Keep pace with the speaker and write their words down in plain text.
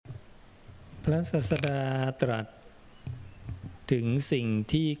พระศาสดาตรัสถึงสิ่ง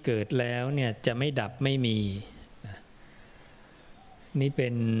ที่เกิดแล้วเนี่ยจะไม่ดับไม่มีนี่เป็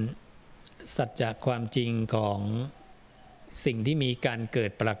นสัจจะความจริงของสิ่งที่มีการเกิ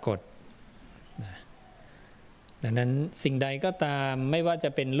ดปรากฏดังนั้นสิ่งใดก็ตามไม่ว่าจะ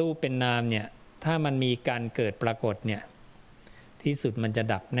เป็นรูปเป็นนามเนี่ยถ้ามันมีการเกิดปรากฏเนี่ยที่สุดมันจะ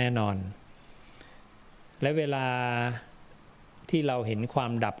ดับแน่นอนและเวลาที่เราเห็นควา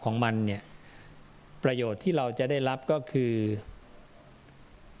มดับของมันเนี่ยประโยชน์ที่เราจะได้รับก็คือ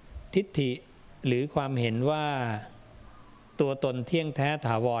ทิฏฐิหรือความเห็นว่าตัวตนเที่ยงแท้ถ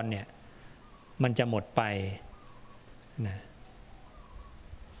าวรเนี่ยมันจะหมดไปนะ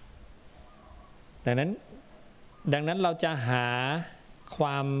ดังนั้นเราจะหาคว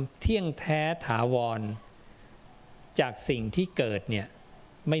ามเที่ยงแท้ถาวรจากสิ่งที่เกิดเนี่ย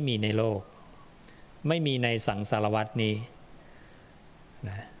ไม่มีในโลกไม่มีในสังสารวัฏนี้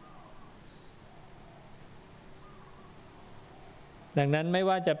นะดังนั้นไม่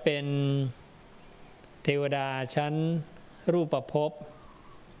ว่าจะเป็นเทวดาชั้นรูปภพ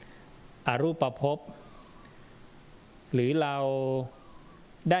อรูปภพหรือเรา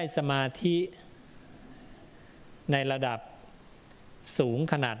ได้สมาธิในระดับสูง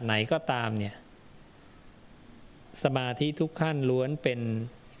ขนาดไหนก็ตามเนี่ยสมาธิทุกขั้นล้วนเป็น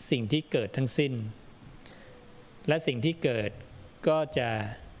สิ่งที่เกิดทั้งสิ้นและสิ่งที่เกิดก็จะ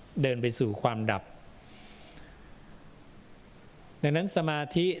เดินไปสู่ความดับดังนั้นสมา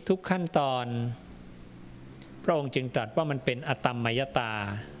ธิทุกขั้นตอนพระองค์จึงตรัสว่ามันเป็นอตัมมยตา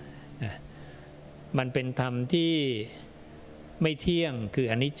มันเป็นธรรมที่ไม่เที่ยงคือ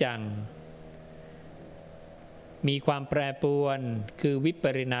อนิจจังมีความแปรปรวนคือวิป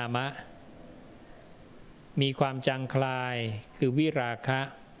ริณามะมีความจางคลายคือวิราคะ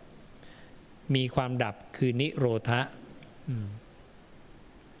มีความดับคือนิโรธะ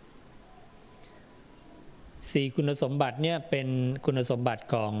สี่คุณสมบัติเนี่ยเป็นคุณสมบัติ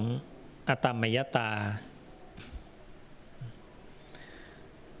ของอตัมมยตา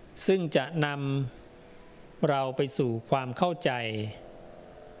ซึ่งจะนำเราไปสู่ความเข้าใจ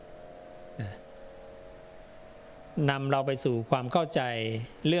นำเราไปสู่ความเข้าใจ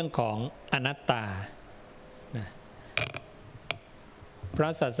เรื่องของอนัตตาพระ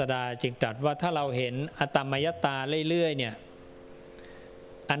ศาสดาจึงตรัสว่าถ้าเราเห็นอตัมมยตาเรื่อยๆเนี่ย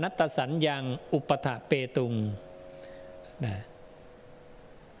อนัตตสัญญังอุปถะเปตุง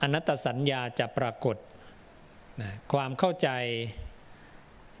อนัตตสัญญาจะปรากฏความเข้าใจ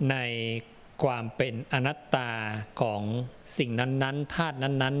ในความเป็นอนัตตาของสิ่งนั้นๆธาตุ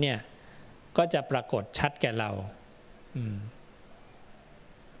นั้นๆเนี่ยก็จะปรากฏชัดแก่เรา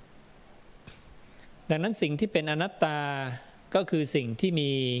ดังนั้นสิ่งที่เป็นอนัตตาก็คือสิ่งที่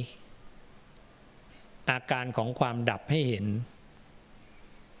มีอาการของความดับให้เห็น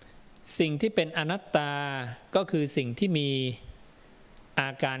สิ่งที่เป็นอนัตตาก็คือสิ่งที่มีอ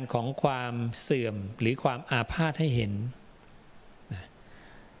าการของความเสื่อมหรือความอาพาธให้เห็น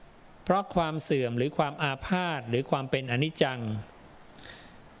เพราะความเสื่อมหรือความอาพาธหรือความเป็นอนิจจัง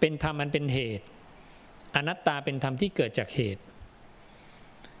เป็นธรรมอันเป็นเหตุอนัตตาเป็นธรรมที่เกิดจากเหตุ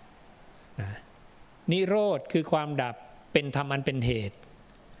นิโรธคือความดับเป็นธรรมอันเป็นเหตุ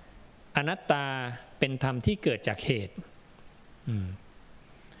อนัตตาเป็นธรรมที่เกิดจากเหตุ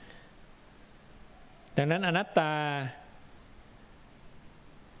ดังนั้นอนัตตา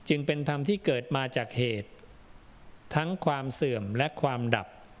จึงเป็นธรรมที่เกิดมาจากเหตุทั้งความเสื่อมและความดับ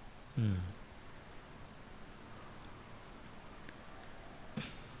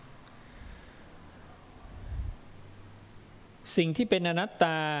สิ่งที่เป็นอนัตต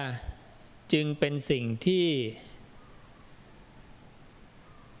าจึงเป็นสิ่งที่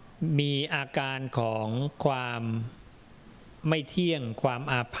มีอาการของความไม่เที่ยงความ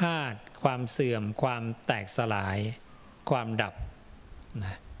อาพาธความเสื่อมความแตกสลายความดับน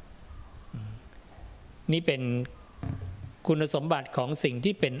ะนี่เป็นคุณสมบัติของสิ่ง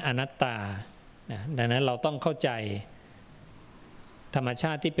ที่เป็นอนัตตานะดังนั้นเราต้องเข้าใจธรรมช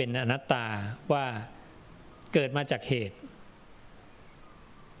าติที่เป็นอนัตตาว่าเกิดมาจากเหตุ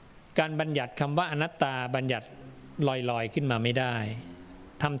การบัญญัติคำว่าอนัตตาบัญญัติลอยๆขึ้นมาไม่ได้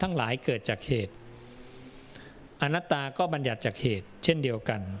ธรรมทั้งหลายเกิดจากเหตุอนัตตาก็บัญญัติจากเหตุเช่นเดียว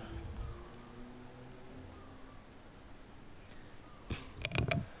กัน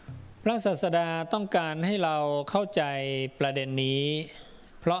พระศาสดาต้องการให้เราเข้าใจประเด็นนี้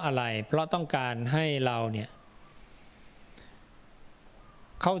เพราะอะไรเพราะต้องการให้เราเนี่ย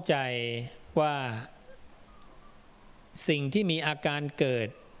เข้าใจว่าสิ่งที่มีอาการเกิด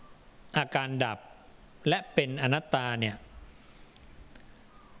อาการดับและเป็นอนัตตาเนี่ย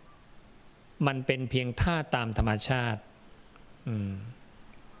มันเป็นเพียงธาตุตามธรรมชาติ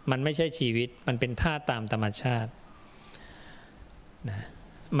มันไม่ใช่ชีวิตมันเป็นธาตุตามธรรมชาตินะ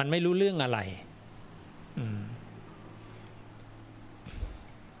มันไม่รู้เรื่องอะไร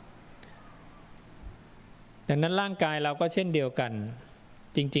ดังนั้นร่างกายเราก็เช่นเดียวกัน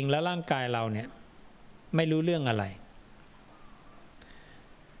จริงๆแล้วร่างกายเราเนี่ยไม่รู้เรื่องอะไร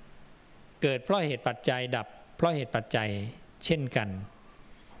เกิดเพราะเหตุปัจจัยดับเพราะเหตุปัจจัยเช่นกัน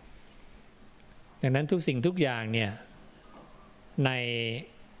ดังนั้นทุกสิ่งทุกอย่างเนี่ยใน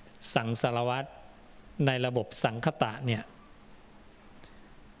สังสารวัฏในระบบสังคตะเนี่ย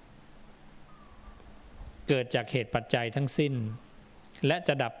เกิดจากเหตุปัจจัยทั้งสิ้นและจ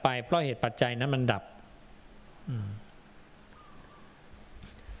ะดับไปเพราะเหตุปัจจัยนั้นมันดับ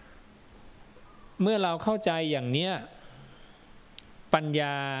เมื่อเราเข้าใจอย่างเนี้ยปัญญ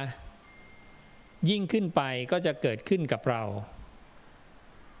ายิ่งขึ้นไปก็จะเกิดขึ้นกับเรา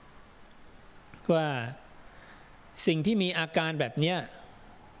ว่าสิ่งที่มีอาการแบบเนี้ย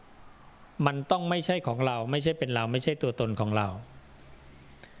มันต้องไม่ใช่ของเราไม่ใช่เป็นเราไม่ใช่ตัวตนของเรา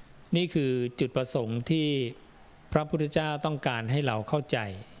นี่คือจุดประสงค์ที่พระพุทธเจ้าต้องการให้เราเข้าใจ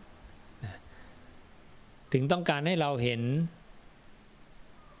ถึงต้องการให้เราเห็น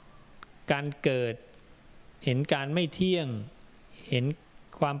การเกิดเห็นการไม่เที่ยงเห็น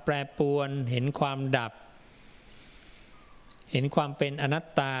ความแปรปรวนเห็นความดับเห็นความเป็นอนัต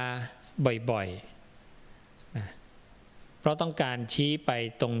ตาบ่อยๆนะเพราะต้องการชี้ไป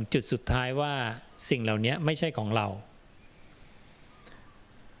ตรงจุดสุดท้ายว่าสิ่งเหล่านี้ไม่ใช่ของเรา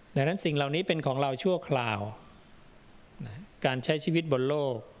ดังนั้นสิ่งเหล่านี้เป็นของเราชั่วคราวนะการใช้ชีวิตบนโล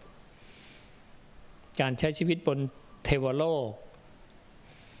กการใช้ชีวิตบนเทวโลก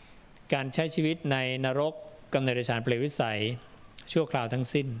การใช้ชีวิตในนรกกำเนิดเดรัจฉานเปรตวิสัยชั่วคราวทั้ง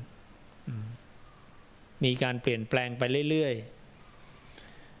สิ้นมีการเปลี่ยนแปลงไปเรื่อย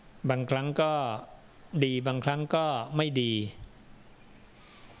ๆบางครั้งก็ดีบางครั้งก็ไม่ดี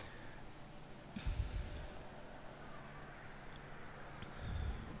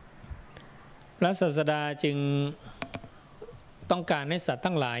พระศาสดาจึงต้องการให้สัตว์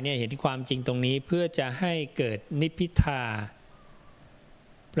ทั้งหลายเนี่ยเห็นความจริงตรงนี้เพื่อจะให้เกิดนิพพิทา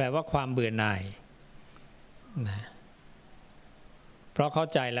แปลว่าความเบื่อหน่ายนะเพราะเข้า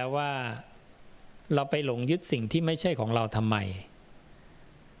ใจแล้วว่าเราไปหลงยึดสิ่งที่ไม่ใช่ของเราทำไม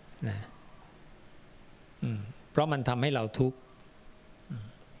นะเพราะมันทำให้เราทุกข์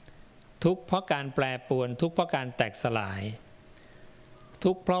ทุกข์เพราะการแปรปรวนทุกข์เพราะการแตกสลาย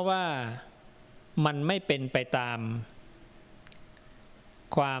ทุกข์เพราะว่ามันไม่เป็นไปตาม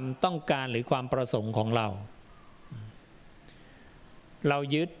ความต้องการหรือความประสงค์ของเราเรา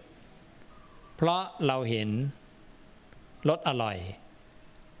ยึดเพราะเราเห็นรสอร่อย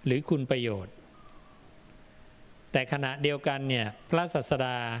หรือคุณประโยชน์แต่ขณะเดียวกันเนี่ยพระศาสด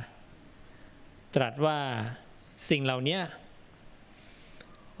าตรัสว่าสิ่งเหล่านี้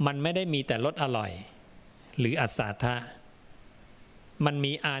มันไม่ได้มีแต่รสอร่อยหรืออัศทะมัน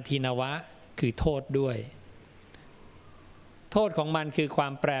มีอาทินวะคือโทษด้วยโทษของมันคือควา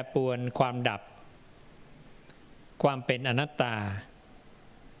มแปรปรวนความดับความเป็นอนัตตา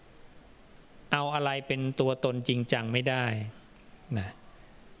เอาอะไรเป็นตัวตนจริงจังไม่ได้นะ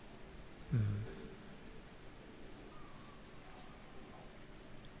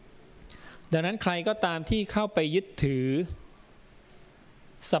ดังนั้นใครก็ตามที่เข้าไปยึดถือ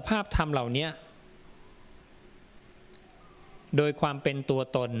สภาพธรรมเหล่านี้โดยความเป็นตัว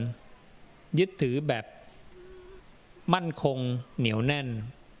ตนยึดถือแบบมั่นคงเหนียวแน่น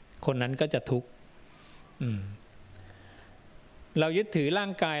คนนั้นก็จะทุกข์เรายึดถือร่า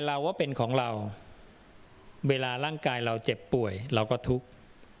งกายเราว่าเป็นของเราเวลาร่างกายเราเจ็บป่วยเราก็ทุกข์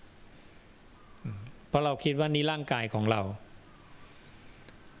เพราะเราคิดว่านี่ร่างกายของเรา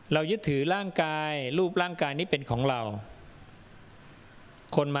เรายึดถือร่างกายรูปร่างกายนี้เป็นของเรา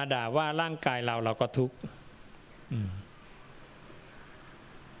คนมาด่าว่าร่างกายเราก็ทุกข์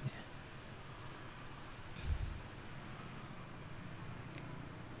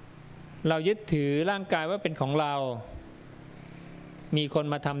เรายึดถือร่างกายว่าเป็นของเรามีคน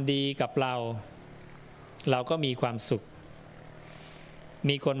มาทำดีกับเราเราก็มีความสุข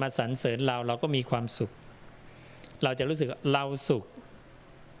มีคนมาสรรเสริญเราก็มีความสุขเราจะรู้สึกเราสุข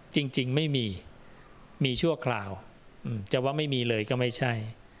จริงๆไม่มีชั่วคราวจะว่าไม่มีเลยก็ไม่ใช่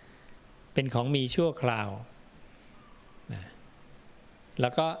เป็นของมีชั่วคราวนะแล้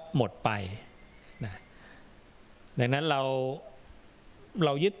วก็หมดไปนะดังนั้นเร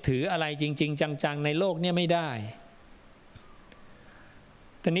ายึดถืออะไรจริงๆจังๆในโลกเนี่ยไม่ได้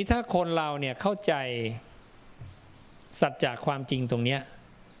ทีนี้ถ้าคนเราเนี่ยเข้าใจสัจจะความจริงตรงเนี้ย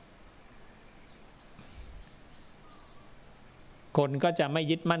คนก็จะไม่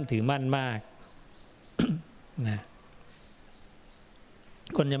ยึดมั่นถือมั่นมาก นะ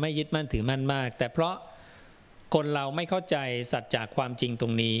คนจะไม่ยึดมั่นถือมั่นมากแต่เพราะคนเราไม่เข้าใจสัจจะความจริงตร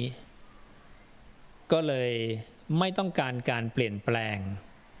งนี้ก็เลยไม่ต้องการการเปลี่ยนแปลง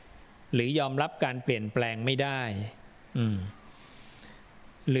หรือยอมรับการเปลี่ยนแปลงไม่ได้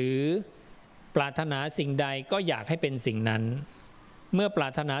หรือปรารถนาสิ่งใดก็อยากให้เป็นสิ่งนั้นเมื่อปรา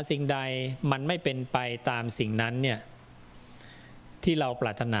รถนาสิ่งใดมันไม่เป็นไปตามสิ่งนั้นเนี่ยที่เราปร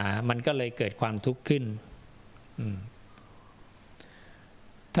ารถนามันก็เลยเกิดความทุกข์ขึ้น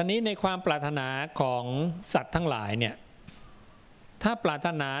ทีนี้ในความปรารถนาของสัตว์ทั้งหลายเนี่ยถ้าปรารถ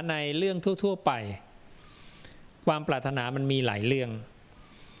นาในเรื่องทั่วๆไปความปรารถนามันมีหลายเรื่อง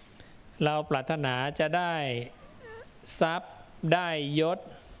เราปรารถนาจะได้ทรัพย์ได้ยศ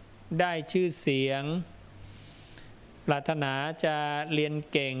ได้ชื่อเสียงปรารถนาจะเรียน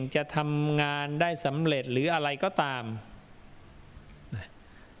เก่งจะทำงานได้สำเร็จหรืออะไรก็ตาม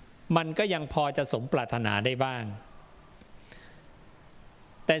มันก็ยังพอจะสมปรารถนาได้บ้าง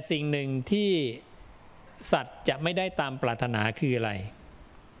แต่สิ่งหนึ่งที่สัตว์จะไม่ได้ตามปรารถนาคืออะไร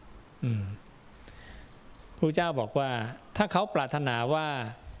พระเจ้าบอกว่าถ้าเขาปรารถนาว่า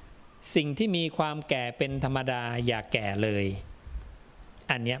สิ่งที่มีความแก่เป็นธรรมดาอย่าแก่เลย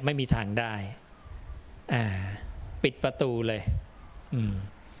อันเนี้ยไม่มีทางได้ปิดประตูเลย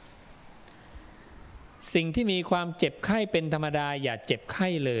สิ่งที่มีความเจ็บไข้เป็นธรรมดาอย่าเจ็บไข้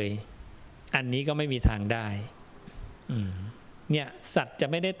เลยอันนี้ก็ไม่มีทางได้เนี่ยสัตว์จะ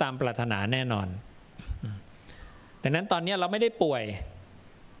ไม่ได้ตามปรารถนาแน่นอนแต่นั้นตอนนี้เราไม่ได้ป่วย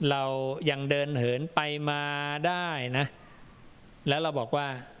เรายังเดินเหินไปมาได้นะแล้วเราบอกว่า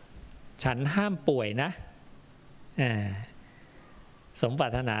ฉันห้ามป่วยนะสมปรา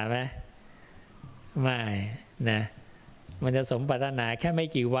รถนาไหมไม่นะมันจะสมปรารถนาแค่ไม่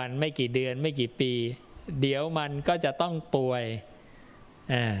กี่วันไม่กี่เดือนไม่กี่ปีเดี๋ยวมันก็จะต้องป่วย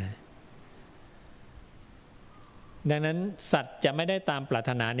ดังนั้นสัตว์จะไม่ได้ตามปราร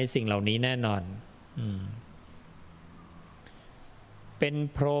ถนาในสิ่งเหล่านี้แน่นอนเป็น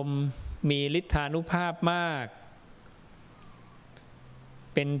พรหมมีฤทธานุภาพมาก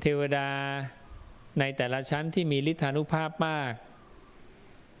เป็นเทวดาในแต่ละชั้นที่มีฤทธานุภาพมาก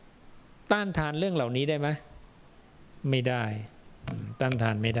ต้านทานเรื่องเหล่านี้ได้ไหมไม่ได้ต้านท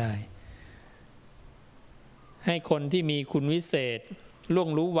านไม่ได้ให้คนที่มีคุณวิเศษล่วง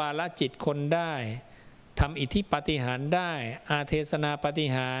รู้วาระจิตคนได้ทำอิทธิปาฏิหาริย์ได้อาเทศนาปาฏิ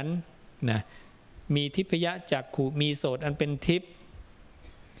หาริย์นะมีทิพยจักขุมีโสตอันเป็นทิพย์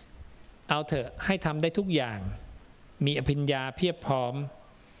เอาเถอะให้ทำได้ทุกอย่างมีอภิญญาเพียบพร้อม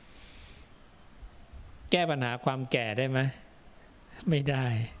แก้ปัญหาความแก่ได้ไหมไม่ได้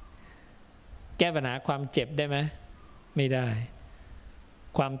แก้ปัญหาความเจ็บได้ไหมไม่ได้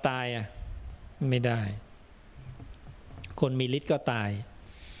ความตายไม่ได้คนมีฤทธิ์ก็ตาย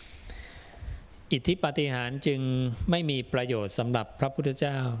อิทธิปาฏิหาริย์จึงไม่มีประโยชน์สำหรับพระพุทธเ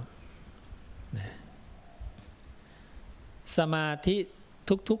จ้าสมาธิ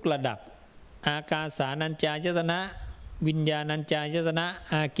ทุกๆระดับอากาสานัญจายตนะวิญญาณัญจายตนะ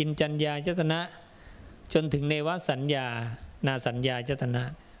อากินจัญญายตนะจนถึงเนวสัญญานาสัญญายตนะ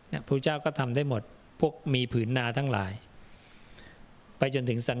พระเจ้าก็ทำได้หมดพวกมีผืนนาทั้งหลายไปจน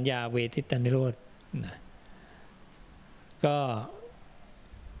ถึงสัญญาเวทิตนิโรธก็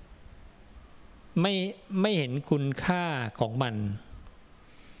ไม่เห็นคุณค่าของมัน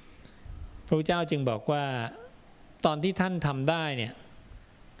พระเจ้าจึงบอกว่าตอนที่ท่านทำได้เนี่ย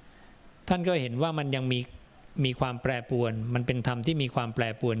ท่านก็เห็นว่ามันยังมีความแปรปรวนมันเป็นธรรมที่มีความแปร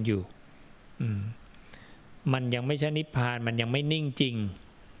ปรวนอยู่มันยังไม่ใช่นิพพานมันยังไม่นิ่งจริง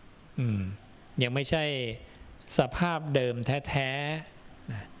ยังไม่ใช่สภาพเดิมแท้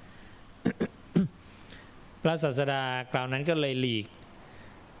ๆนะพระศาสดากล่าวนั้นก็เลยห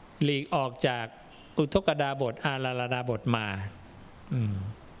ลีกออกจากอุทกดาบทอาราดาบทมา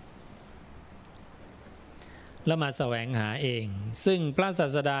แล้วมาแสวงหาเองซึ่งพระศา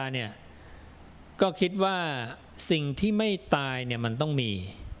สดาเนี่ยก็คิดว่าสิ่งที่ไม่ตายเนี่ยมันต้องมี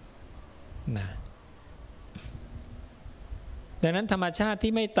นะดังนั้นธรรมชาติ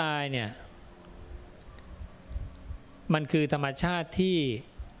ที่ไม่ตายเนี่ยมันคือธรรมชาติที่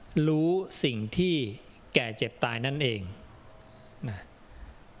รู้สิ่งที่แก่เจ็บตายนั่นเองนะ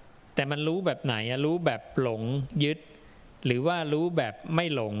แต่มันรู้แบบไหนรู้แบบหลงยึดหรือว่ารู้แบบไม่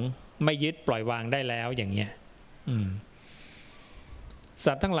หลงไม่ยึดปล่อยวางได้แล้วอย่างเงี้ย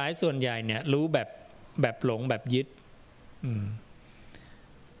สัตว์ทั้งหลายส่วนใหญ่เนี่ยรู้แบบหลงแบบยึด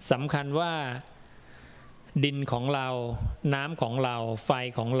สำคัญว่าดินของเราน้ำของเราไฟ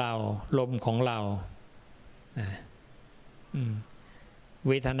ของเราลมของเราเ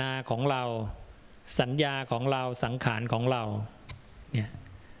วทนาของเราสัญญาของเราสังขารของเราเนี่ย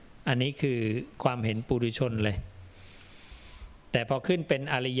อันนี้คือความเห็นปุถุชนเลย แต่พอขึ้นเป็น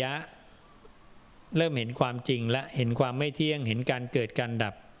อริยะเริ่มเห็นความจริงและเห็นความไม่เที่ยงเห็นการเกิดการ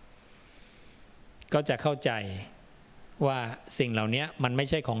ดับก็จะเข้าใจว่าสิ่งเหล่านี้มันไม่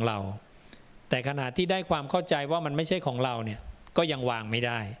ใช่ของเราแต่ขณะที่ได้ความเข้าใจว่ามันไม่ใช่ของเราเนี่ยก็ยังวางไม่ไ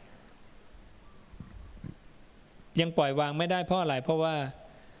ด้ยังปล่อยวางไม่ได้เพราะอะไรเพราะว่า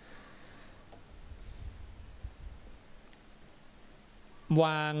ว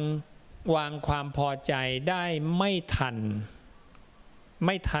างความพอใจได้ไม่ทั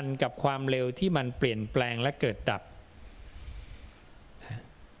นกับความเร็วที่มันเปลี่ยนแปลงและเกิดดับ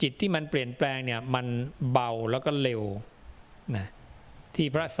จิตที่มันเปลี่ยนแปลงเนี่ยมันเบาแล้วก็เร็วนะที่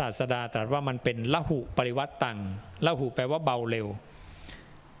พระศาสดาตรัสว่ามันเป็นละหุปริวัตตังละหุแปลว่าเบาเร็ว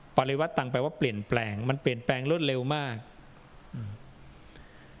ปริวัตตังแปลว่าเปลี่ยนแปลงมันเปลี่ยนแปลงรวดเร็วมาก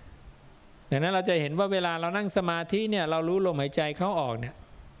ดังนั้นเราจะเห็นว่าเวลาเรานั่งสมาธิเนี่ยเรารู้ลมหายใจเข้าออกเนี่ย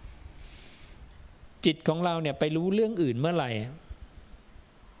จิตของเราเนี่ยไปรู้เรื่องอื่นเมื่อไหร่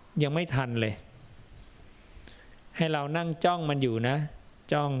ยังไม่ทันเลยให้เรานั่งจ้องมันอยู่นะ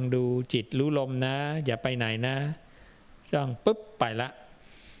จ้องดูจิตรู้ลมนะอย่าไปไหนนะจ้องปุ๊บไปละ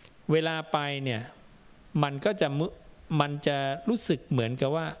เวลาไปเนี่ยมันจะรู้สึกเหมือนกับ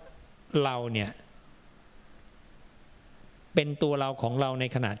ว่าเราเนี่ยเป็นตัวเราของเราใน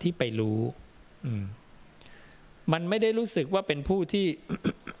ขณะที่ไปรู้มันไม่ได้รู้สึกว่าเป็นผู้ที่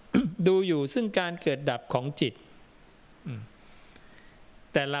ดูอยู่ซึ่งการเกิดดับของจิต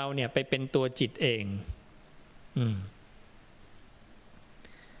แต่เราเนี่ยไปเป็นตัวจิตเอง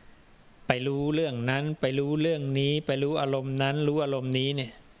ไปรู้เรื่องนั้นไปรู้เรื่องนี้ไปรู้อารมณ์นั้นรู้อารมณ์นี้เนี่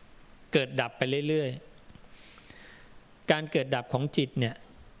ยเกิดดับไปเรื่อยๆการเกิดดับของจิตเนี่ย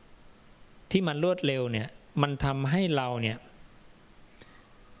ที่มันรวดเร็วเนี่ยมันทำให้เราเนี่ย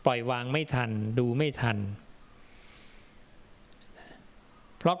ปล่อยวางไม่ทันดูไม่ทัน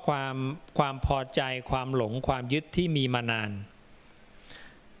เพราะความพอใจความหลงความยึดที่มีมานาน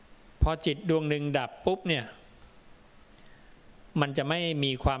พอจิตดวงหนึ่งดับปุ๊บเนี่ยมันจะไม่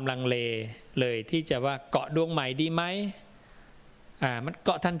มีความลังเลเลยที่จะว่าเกาะดวงใหม่ดีไหมมันเก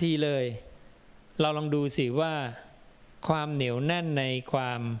าะทันทีเลยเราลองดูสิว่าความเหนียวแน่นในคว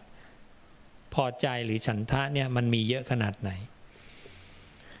ามพอใจหรือฉันทะเนี่ยมันมีเยอะขนาดไหน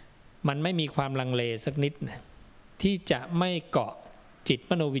มันไม่มีความลังเลสักนิดที่จะไม่เกาะจิต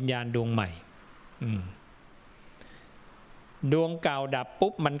มโนวิญญาณดวงใหม่ดวงเก่าดับ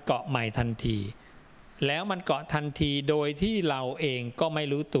ปุ๊บมันเกาะใหม่ทันทีแล้วมันเกาะทันทีโดยที่เราเองก็ไม่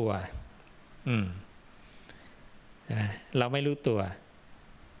รู้ตัวเราไม่รู้ตัว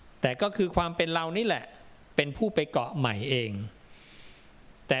แต่ก็คือความเป็นเรานี่แหละเป็นผู้ไปเกาะใหม่เอง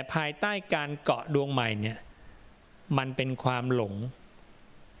แต่ภายใต้การเกาะดวงใหม่เนี่ยมันเป็นความหลง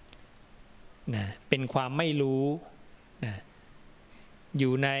นะเป็นความไม่รู้นะอ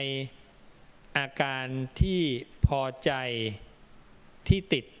ยู่ในอาการที่พอใจที่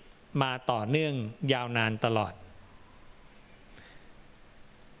ติดมาต่อเนื่องยาวนานตลอด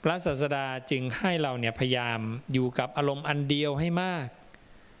พระศาสดาจึงให้เราเนี่ยพยายามอยู่กับอารมณ์อันเดียวให้มาก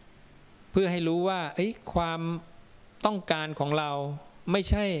เพื่อให้รู้ว่าความต้องการของเราไม่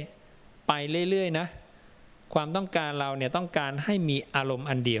ใช่ไปเรื่อยๆนะความต้องการเราเนี่ยต้องการให้มีอารมณ์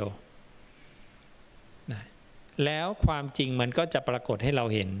อันเดียวนะแล้วความจริงมันก็จะปรากฏให้เรา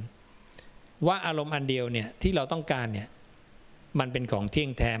เห็นว่าอารมณ์อันเดียวเนี่ยที่เราต้องการเนี่ยมันเป็นของเที่ย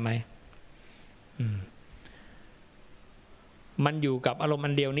งแท้ไหมมันอยู่กับอารมณ์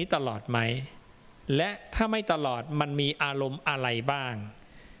อันเดียวนี้ตลอดไหมและถ้าไม่ตลอดมันมีอารมณ์อะไรบ้าง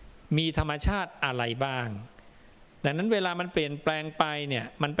มีธรรมชาติอะไรบ้างดังนั้นเวลามันเปลี่ยนแปลงไปเนี่ย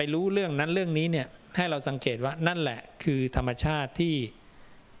มันไปรู้เรื่องนั้นเรื่องนี้เนี่ยให้เราสังเกตว่านั่นแหละคือธรรมชาติ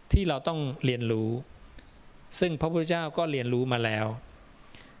ที่เราต้องเรียนรู้ซึ่งพระพุทธเจ้าก็เรียนรู้มาแล้ว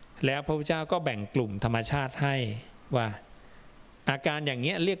พระพุทธเจ้าก็แบ่งกลุ่มธรรมชาติให้ว่าอาการอย่างเ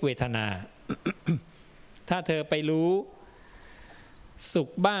งี้ยเรียกเวทนา ถ้าเธอไปรู้สุข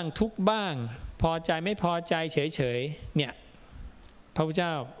บ้างทุกข์บ้างพอใจไม่พอใจเฉยๆเนี่ยพระพุทธเจ้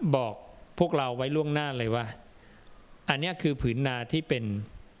าบอกพวกเราไว้ล่วงหน้าเลยว่าอันนี้คือผืนนาที่เป็น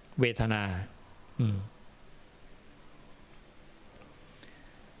เวทนา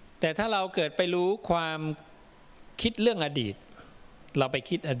แต่ถ้าเราเกิดไปรู้ความคิดเรื่องอดีตเราไป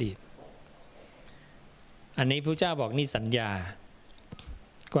คิดอดีตอันนี้พระเจ้าบอกนี่สัญญา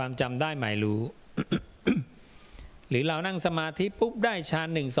ความจำได้หมายรู้ หรือเรานั่งสมาธิปุ๊บได้ฌาน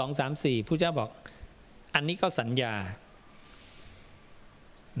1 2 3 4พระเจ้าบอกอันนี้ก็สัญญา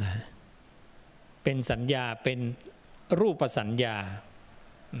นะเป็นสัญญาเป็นรูปสัญญา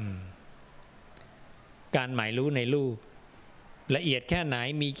การหมายรู้ในรูปละเอียดแค่ไหน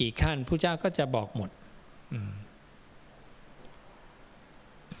มีกี่ขั้นพระเจ้าก็จะบอกหมด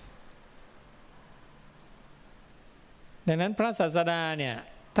ดังนั้นพระศาสดาเนี่ย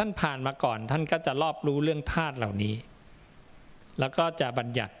ท่านผ่านมาก่อนท่านก็จะรอบรู้เรื่องธาตุเหล่านี้แล้วก็จะบัญ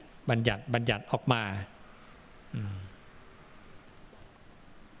ญัติออกมา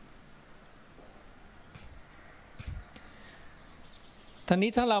ที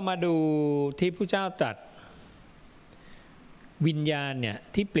นี้ถ้าเรามาดูที่พระเจ้าตรัสวิญญาณเนี่ย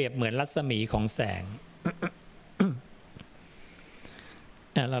ที่เปรียบเหมือนรัศมีของแสง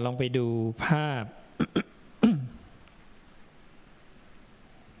เราลองไปดูภาพ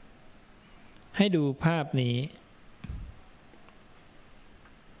ให้ดูภาพนี้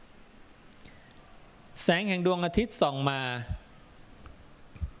แสงแห่งดวงอาทิตย์ส่องมา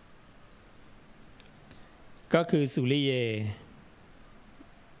ก็คือสุริเย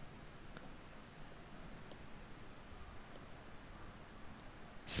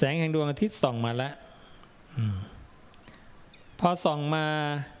แสงแห่งดวงอาทิตย์ส่องมาแล้วพอส่องมา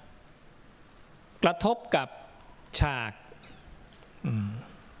กระทบกับฉาก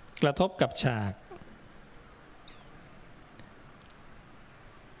กระทบกับฉาก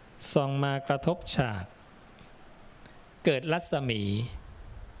ส่องมากระทบฉากเกิดรัศ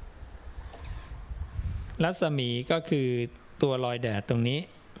มีก็คือตัวรอยแดดตรงนี้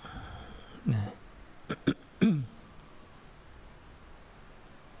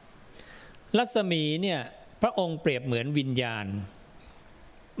รัศมีเนี่ยพระองค์เปรียบเหมือนวิญญาณ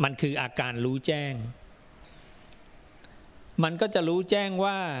มันคืออาการรู้แจ้งมันก็จะรู้แจ้ง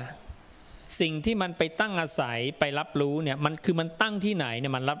ว่าสิ่งที่มันไปตั้งอาศัยไปรับรู้เนี่ยมันตั้งที่ไหนเนี่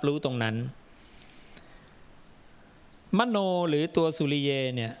ยมันรับรู้ตรงนั้นมโนหรือตัวสุริเย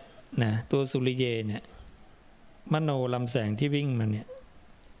เนี่ยนะตัวสุริเยเนี่ยมโนลำแสงที่วิ่งมาเนี่ย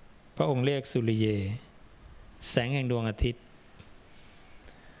พระองค์เรียกสุริเยแสงแห่งดวงอาทิตย์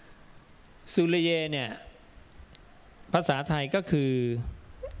สุริเยเนี่ยภาษาไทยก็คือ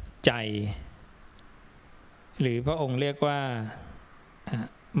ใจหรือพระองค์เรียกว่า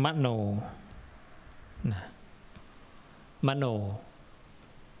มโนมโน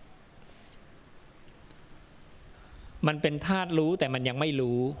มันเป็นธาตุรู้แต่มันยังไม่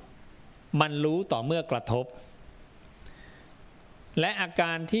รู้มันรู้ต่อเมื่อกระทบและอาก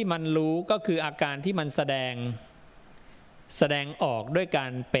ารที่มันรู้ก็คืออาการที่มันแสดงออกด้วยกา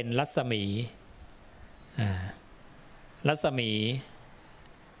รเป็นรัศมี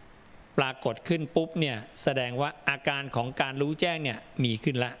ปรากฏขึ้นปุ๊บเนี่ยแสดงว่าอาการของการรู้แจ้งเนี่ยมี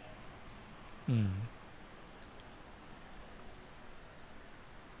ขึ้นละ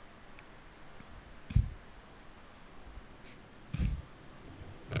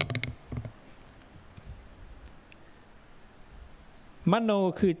มโน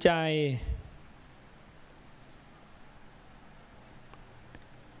คือใจ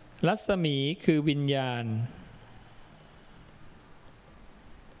รัศมีคือวิญญาณ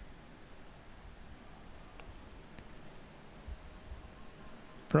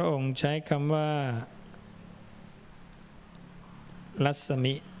พระองค์ใช้คำว่ารัศ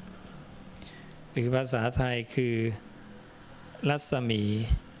มิหรือภาษาไทยคือรัศมี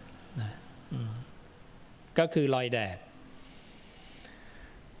ก็คือรอยแดด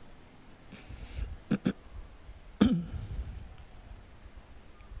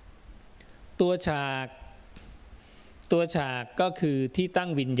ตัวฉากก็คือที่ตั้ง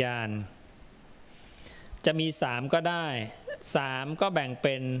วิญญาณจะมี3ก็ได้3ก็แบ่งเ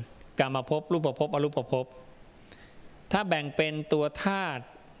ป็นกามภพรูปภพอรูปภพถ้าแบ่งเป็นตัวธาตุ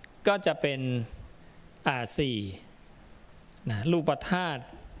ก็จะเป็น4นะรูปธาตุ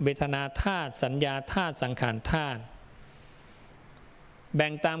เวทนาธาตุสัญญาธาตุสังขารธาตุแบ่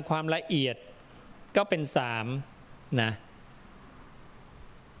งตามความละเอียดก็เป็น3นะ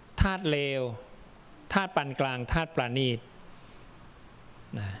ธาตุเลวธาตุปานกลางธาตุปราณีต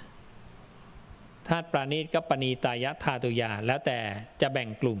นะธาตุปราณีตก็ปณีตายะธาตุยาแล้วแต่จะแบ่ง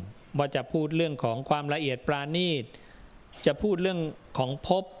กลุ่มว่าจะพูดเรื่องของความละเอียดปราณีตจะพูดเรื่องของภ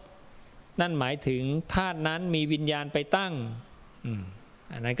พนั่นหมายถึงธาตุนั้นมีวิญญาณไปตั้ง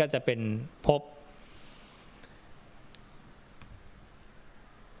อันนั้นก็จะเป็นภพ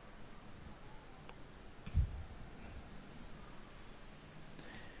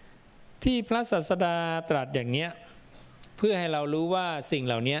ที่พระศาสดาตรัสอย่างนี้เพื่อให้เรารู้ว่าสิ่งเ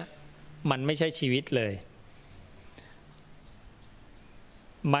หล่านี้มันไม่ใช่ชีวิตเลย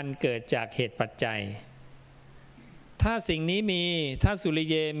มันเกิดจากเหตุปัจจัยถ้าสิ่งนี้มีถ้าสุริ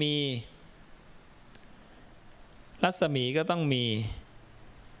เยมีรัศมีก็ต้องมี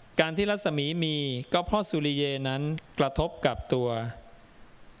การที่รัศมีมีก็เพราะสุริเยนั้นกระทบกับ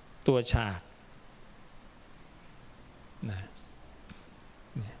ตัวฉากนะ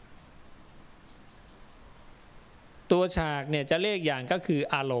ตัวฉากเนี่ยจะเรียกอย่างก็คือ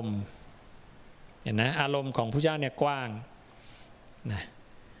อารมณ์ เห็นนะอารมณ์ของพระเจ้าเนี่ยกว้างนะ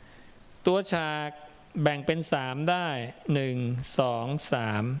ตัวฉากแบ่งเป็น3ได้1 2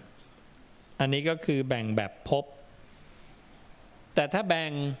 3อันนี้ก็คือแบ่งแบบภพแต่ถ้าแบ่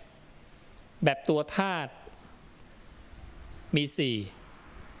งแบบตัวธาตุมี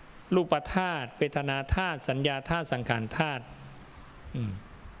4รูปธาตุเวทนาธาตุสัญญาธาตุสังขารธาตุ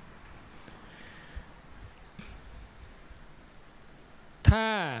ถ้า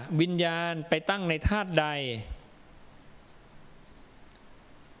วิญญาณไปตั้งในธาตุใด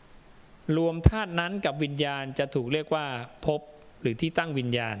รวมธาตุนั้นกับวิญญาณจะถูกเรียกว่าภพหรือที่ตั้งวิญ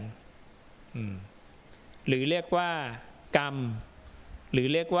ญาณหรือเรียกว่ากรรมหรือ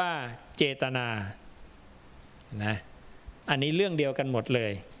เรียกว่าเจตนานะอันนี้เรื่องเดียวกันหมดเล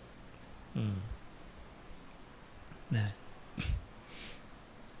ยนะ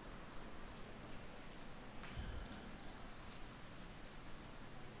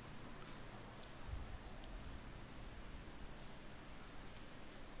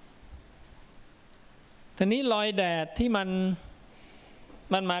ทีนี้รอยแดดที่มัน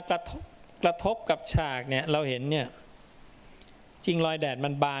มากระทบกับฉากเนี่ยเราเห็นเนี่ยจริงรอยแดดมั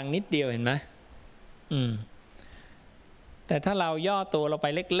นบางนิดเดียวเห็นไหมแต่ถ้าเราย่อตัวเราไป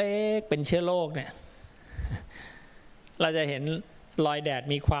เล็กๆเป็นเชื้อโรคเนี่ยเราจะเห็นรอยแดด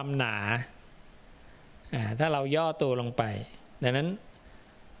มีความหนาถ้าเราย่อตัวลงไปดังนั้น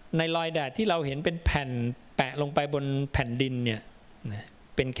ในรอยแดดที่เราเห็นเป็นแผ่นแปะลงไปบนแผ่นดินเนี่ย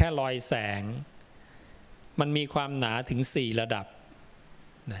เป็นแค่รอยแสงมันมีความหนาถึง4ระดับ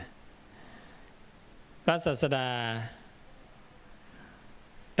นะพระศาสดา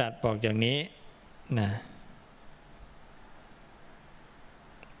ตรัสบอกอย่างนี้นะ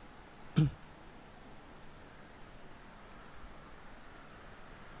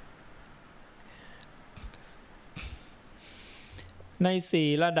ใน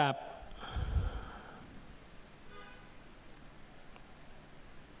4ระดับ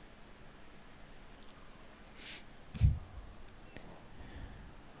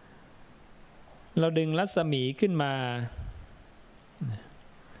เราดึงรัศมีขึ้นมา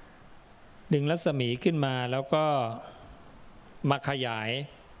แล้วก็มาขยา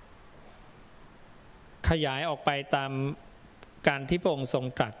ยออกไปตามการที่พระองค์ทรง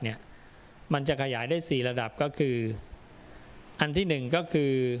ตรัสเนี่ยมันจะขยายได้4ระดับก็คืออันที่1ก็คื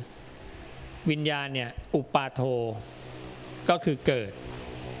อวิญญาณเนี่ยอุปาโทก็คือเกิด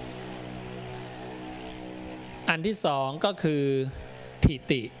อันที่2ก็คือทิฏ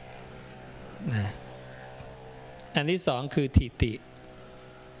ฐิอันที่2คือทิฏฐิ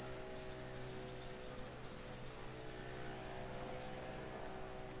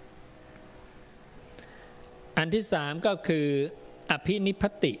อันที่3ก็คืออภินิพพ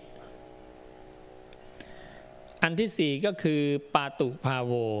ติอันที่4ก็คือปาตุภาโ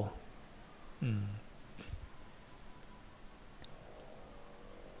ว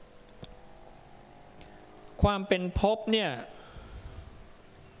ความเป็นภพเนี่ย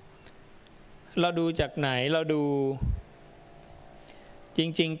เราดูจากไหนเราดูจ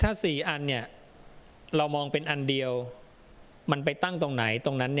ริงๆถ้า4อันเนี่ยเรามองเป็นอันเดียวมันไปตั้งตรงไหนต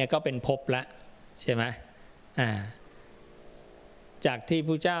รงนั้นเนี่ยก็เป็นภพละใช่ไหมจากที่พ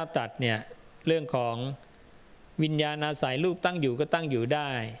ระเจ้าตรัสเนี่ยเรื่องของวิญญาณอาศัยรูปตั้งอยู่ก็ตั้งอยู่ได้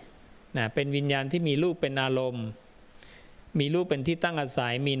นะเป็นวิญญาณที่มีรูปเป็นอารมณ์มีรูปเป็นที่ตั้งอาศั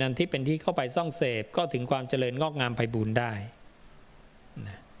ยมีนันทิเป็นที่เข้าไปซ่องเสพก็ถึงความเจริญงอกงามไพบูลย์ได้น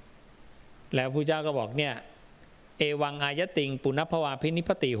ะแล้วพระเจ้าก็บอกเนี่ยเอวังอายติงปุณภวาพินิพพ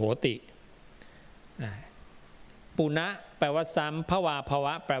ติโหตินะปุณะแปลว่าซ้ำภวาภว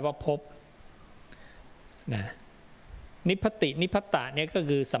ะแปลว่าพบนะนิพพตินิพพตะเนี่ยก็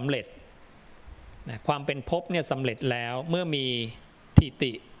คือสำเร็จนะความเป็นภพเนี่ยสำเร็จแล้วเมื่อมีทิฏ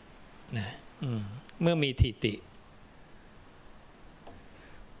ฐินะเมื่อมีทิฏฐิ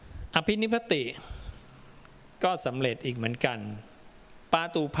อภินิพพติก็สำเร็จอีกเหมือนกันปา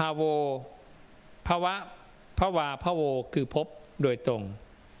ตุภาโวภวะภวาภโวคือภพโดยตรง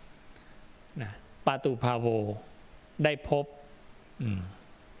นะปาตุภาโวได้ภพ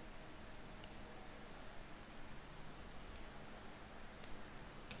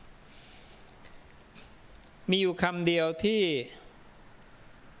มีอยู่คำเดียวที่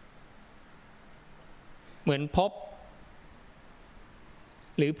เหมือนภพ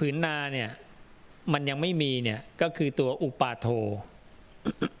หรือผืนนาเนี่ยมันยังไม่มีเนี่ยก็คือตัวอุปาโท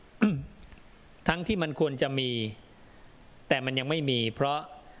ทั้งที่มันควรจะมีแต่มันยังไม่มีเพราะ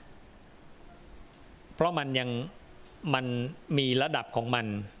มันมีระดับของมัน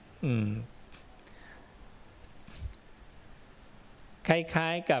คล้า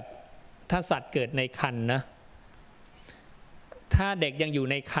ยๆกับถ้าสัตว์เกิดในครรภ์นะถ้าเด็กยังอยู่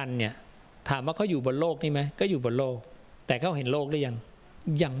ในครรภ์เนี่ย ถามว่าเขาอยู่บนโลกนี่ไหมก็อยู่บนโลกแต่เขาเห็นโลกหรือ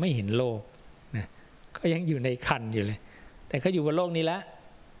ยังไม่เห็นโลกนะเขายังอยู่ในคันอยู่เลยแต่เขาอยู่บนโลกนี้แล้ว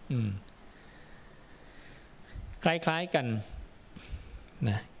คล้ายๆกัน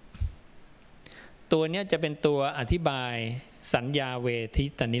นะตัวนี้จะเป็นตัวอธิบายสัญญาเวทิ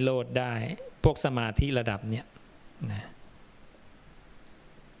ตนิโรธได้พวกสมาธิระดับเนี้ยนะ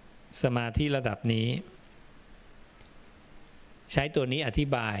สมาธิระดับนี้ใช้ตัวนี้อธิ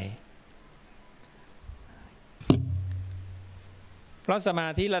บายเพราะสมา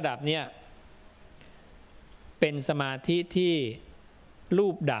ธิระดับเนี้ยเป็นสมาธิที่รู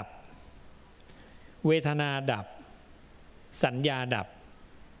ปดับเวทนาดับสัญญาดับ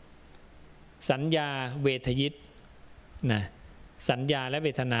สัญญาเวทยิตนะสัญญาและเว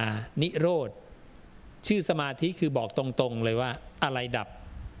ทนานิโรธชื่อสมาธิคือบอกตรงๆเลยว่าอะไรดับ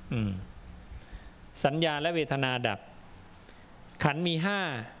สัญญาและเวทนาดับขันธ์มี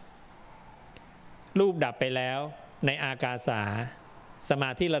5รูปดับไปแล้วในอากาสาสมา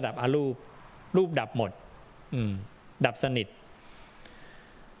ธิระดับอรูปดับหมดดับสนิท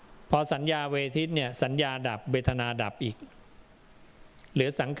พอสัญญาเวทิตเนี่ยสัญญาดับเวทนาดับอีกเหลือ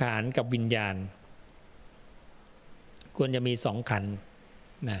สังขารกับวิญญาณควรจะมี2ขันธ์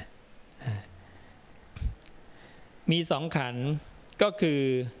นะมี2ขันธ์ก็คือ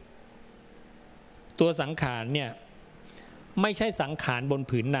ตัวสังขารเนี่ยไม่ใช่สังขารบน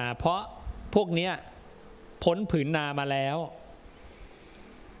ผืนนาเพราะพวกนี้พ้นผืนนามาแล้ว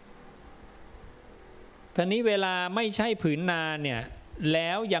ทีนี้เวลาไม่ใช่ผืนนาเนี่ยแล้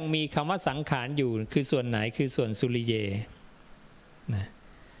วยังมีคำว่าสังขารอยู่คือส่วนไหนคือส่วนสุริเยนะ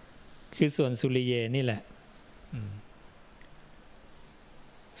คือส่วนสุริเยนี่แหละ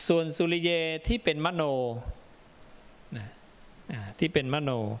ส่วนสุริเยที่เป็นมโนนะที่เป็นมโ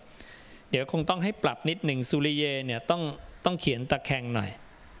นเดี๋ยวคงต้องให้ปรับนิดหนึ่งสุริเยเนี่ยต้องเขียนตะแคงหน่อย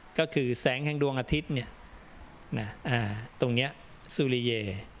ก็คือแสงแห่งดวงอาทิตย์เนี่ยนะตรงเนี้ยสุริเย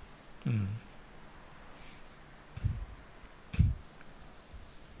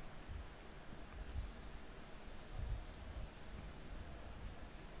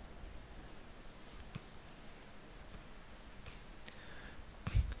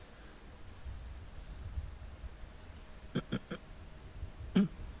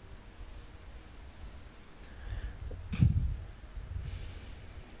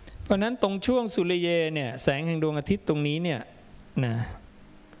เพราะนั้นตรงช่วงสุริเยเนี่ยแสงแห่งดวงอาทิตย์ตรงนี้เนี่ยนะ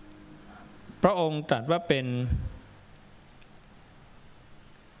พระองค์ตรัสว่าเป็น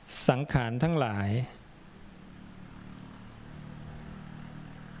สังขารทั้งหลาย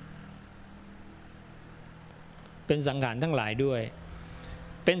เป็นสังขารทั้งหลายด้วย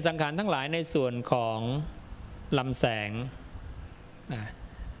เป็นสังขารทั้งหลายในส่วนของลำแสงนะ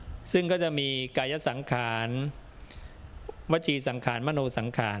ซึ่งก็จะมีกายสังขารวจีสังขารมโนสัง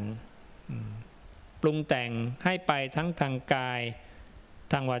ขารปรุงแต่งให้ไปทั้งทางกาย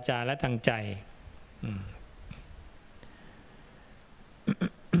ทางวาจาและทางใจ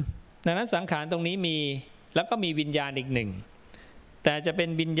ดังนั้นสังขารตรงนี้มีแล้วก็มีวิญญาณอีกหนึ่งแต่จะเป็น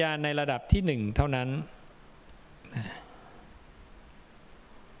วิญญาณในระดับที่1เท่านั้น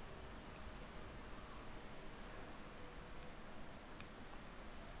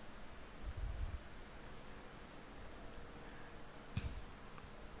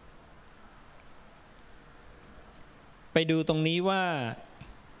ไปดูตรงนี้ว่า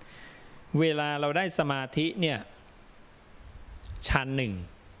เวลาเราได้สมาธิเนี่ยฌานห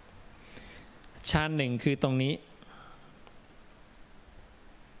นึ่งคือตรงนี้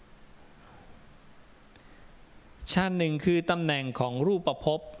ฌานหนึ่งคือตำแหน่งของรูปภ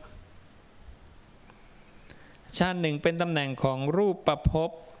พฌานหนึ่งเป็นตำแหน่งของรูปภ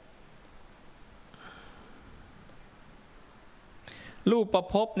พรูป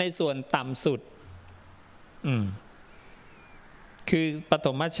ภพในส่วนต่ำสุดคือปฐ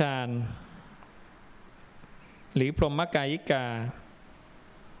มฌานหรือพรหมกายิกา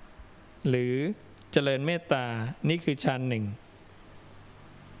หรือเจริญเมตตานี่คือฌานหนึ่ง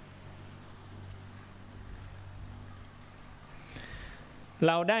เ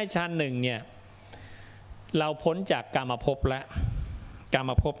ราได้ฌานหนึ่งเนี่ยเราพ้นจากกามภพแล้วกา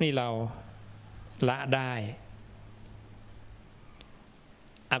มภพนี่เราละได้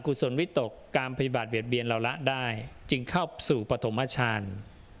อกุศลวิตกการปฏิบัติเบียดเบียนเราละได้จึงเข้าสู่ปฐมฌาน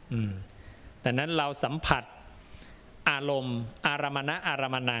แต่นั้นเราสัมผัสอารมณ์อารมณะอาร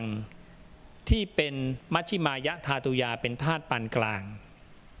มณังที่เป็นมัชฌิมายะธาตุยาเป็นธาตุปานกลาง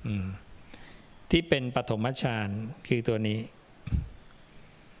ที่เป็นปฐมฌานคือตัวนี้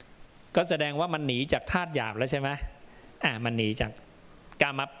ก็แสดงว่ามันหนีจากธาตุหยาบแล้วใช่ไหมมันหนีจาก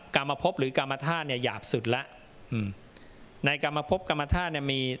กามภพหรือกามธาตุเนี่ยหยาบสุดละในกามภพกามธาตุเนี่ย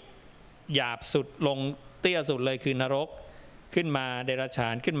มี หยาบสุดลงเตี้ยสุดเลยคือนรกขึ้นมาเดรัจฉา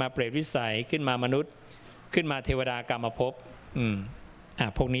นขึ้นมาเปรตวิสัยขึ้นมามนุษย์ขึ้นมาเทวดากามภพ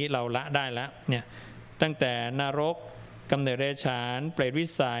พวกนี้เราละได้แล้วเนี่ยตั้งแต่นรกกำเนิดเดรัจฉานเปรตวิ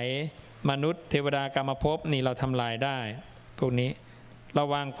สัยมนุษย์เทวดากามภพนี่เราทำลายได้พวกนี้เรา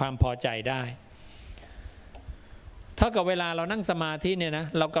วางความพอใจได้เท่ากับเวลาเรานั่งสมาธิเนี่ยนะ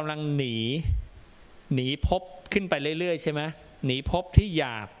เรากำลังหนีภพขึ้นไปเรื่อยๆใช่ไหมหนีภพที่หย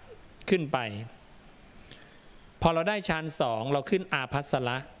าบขึ้นไปพอเราได้ฌานสองเราขึ้นอาภัสสล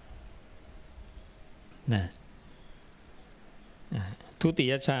ะนะทุติ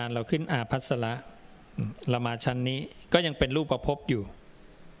ยฌานเราขึ้นอาภัสสละเรามาชั้นนี้ก็ยังเป็นรูปภพอยู่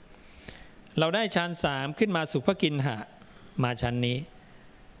เราได้ฌานสามขึ้นมาสุภกินหะมาชั้นนี้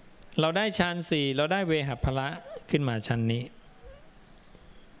เราได้ฌานสี่เราได้เวหัพพละขึ้นมาชั้นนี้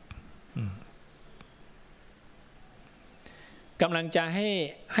กำลังจะ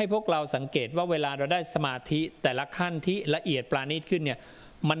ให้พวกเราสังเกตว่าเวลาเราได้สมาธิแต่ละขั้นที่ละเอียดปราณีตขึ้นเนี่ย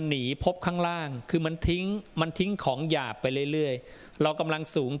มันหนีภพข้างล่างคือมันทิ้งของหยาบไปเรื่อยๆเรากำลัง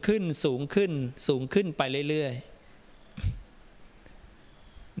สูงขึ้นไปเรื่อย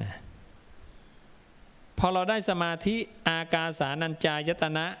ๆนะพอเราได้สมาธิอากาสานัญจายต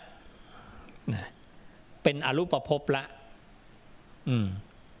นะนะเป็นอรูปภพละ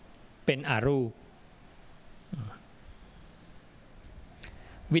เป็นอรูป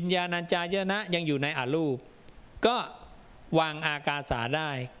วิญญาณัญจายตนะยังอยู่ในอรูปก็วางอากาสาได้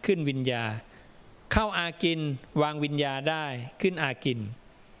ขึ้นวิญญาเข้าอากินวางวิญญาได้ขึ้นอากิน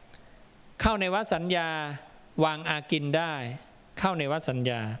เข้าในวสัญญาวางอากินได้เข้าในวสัญ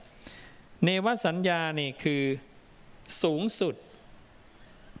ญาเนวสัญญานี่คือสูงสุ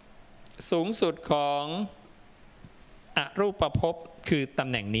ดของอรูปภพคือตำ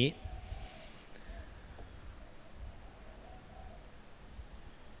แหน่งนี้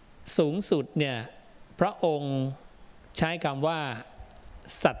สูงสุดเนี่ยพระองค์ใช้คำว่า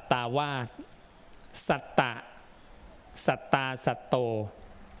สัตตาวาสสัตตาสัตโต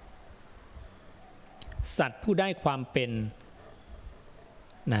สัตว์ผู้ได้ความเป็น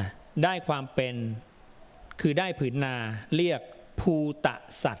นะได้ความเป็นคือได้ผืนนาเรียกภูตะ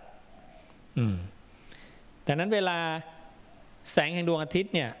สัตว์แต่นั้นเวลาแสงแห่งดวงอาทิต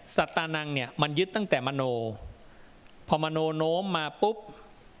ย์เนี่ยสัตตานังเนี่ยมันยึดตั้งแต่มโนพอมโนโน้มมาปุ๊บ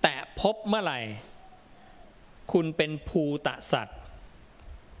แตะพบเมื่อไหร่คุณเป็นภูตะสัตว์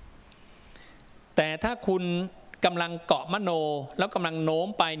แต่ถ้าคุณกำลังเกาะมโนแล้วกำลังโน้ม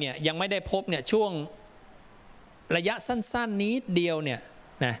ไปเนี่ยยังไม่ได้พบเนี่ยช่วงระยะสั้นๆนี้เดียวเนี่ย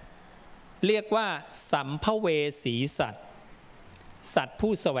นะเรียกว่าสัมภเวสีสัตว์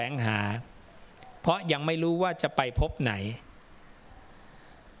ผู้แสวงหาเพราะยังไม่รู้ว่าจะไปพบไหน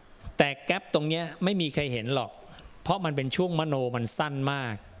แต่แก๊ปตรงเนี้ยไม่มีใครเห็นหรอกเพราะมันเป็นช่วงมโนมันสั้นมา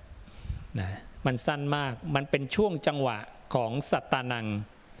กนะมันสั้นมากมันเป็นช่วงจังหวะของสัตตานัง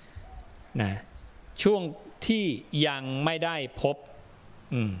นะช่วงที่ยังไม่ได้พบ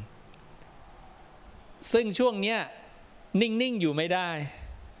ซึ่งช่วงเนี้ยนิ่งๆอยู่ไม่ได้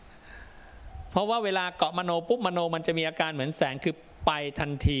เพราะว่าเวลาเกาะมโนปุ๊บมโนมันจะมีอาการเหมือนแสงคือไปทั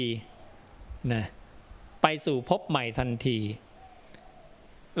นทีนะไปสู่พบใหม่ทันที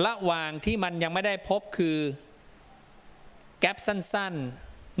ระหว่างที่มันยังไม่ได้พบคือแกปสั้น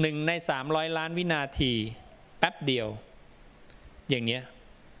ๆ1 ใน 300 ล้านวินาทีแป๊บเดียวอย่างเนี้ย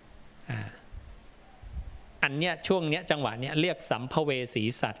อันเนี้ยช่วงเนี้ยจังหวะเนี้ยเรียกสัมภเวสี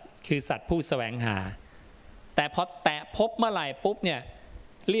สัตว์คือสัตว์ผู้แสวงหาแต่พอแตะพบเมื่อไหร่ปุ๊บเนี่ย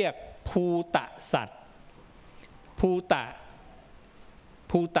เรียกภูตะสัตว์ภู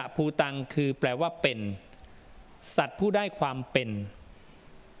ตังคือแปลว่าเป็นสัตว์ผู้ได้ความเป็น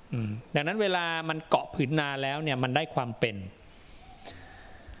ดังนั้นเวลามันเกาะผืนนาแล้วเนี่ยมันได้ความเป็น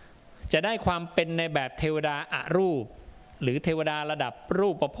จะได้ความเป็นในแบบเทวดาอรูปหรือเทวดาระดับรู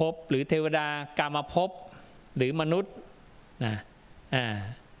ปภพหรือเทวดากามภพหรือมนุษย์นะ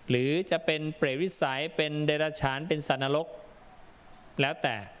หรือจะเป็นเปรตวิสัยเป็นเดรัจฉานเป็นสัตว์นรกแล้วแ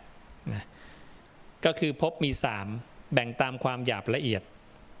ต่นะก็คือภพมี3แบ่งตามความหยาบละเอียด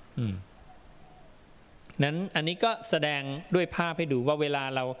นั้นอันนี้ก็แสดงด้วยภาพให้ดูว่าเวลา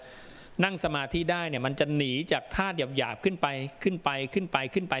เรานั่งสมาธิได้เนี่ยมันจะหนีจากธาตุหยาบๆขึ้นไป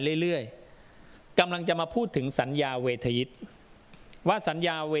เรื่อยๆกำลังจะมาพูดถึงสัญญาเวทยิตว่าสัญญ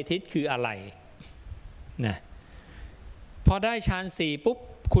าเวทยิตคืออะไรนะพอได้ฌาน4ปุ๊บ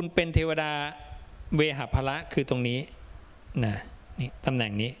คุณเป็นเทวดาเวหภละคือตรงนี้นะนี่ตำแหน่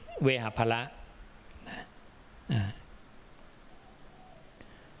งนี้เวหภละนะ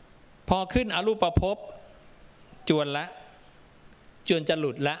พอขึ้นอรูปภพจวนละจวนจะห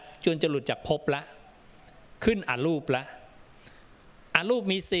ลุดละจวนจะหลุดจากภพละขึ้นอรูปละอรูป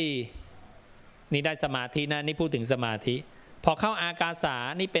มี นี่ได้สมาธินะนี่พูดถึงสมาธิพอเข้าอากาสา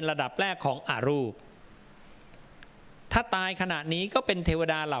นี่เป็นระดับแรกของอรูปถ้าตายขณะนี้ก็เป็นเทว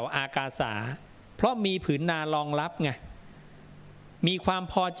ดาเหล่าอากาสาเพราะมีผืนนารองรับไงมีความ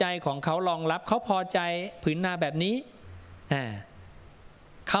พอใจของเขารองรับเขาพอใจผืนนาแบบนี้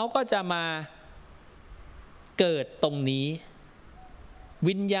เขาก็จะมาเกิดตรงนี้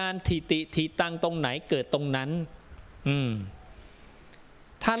วิญญาณทิติทิตังตรงไหนเกิดตรงนั้น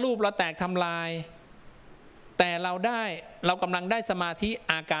ถ้ารูปเราแตกทำลายแต่เรากำลังได้สมาธิ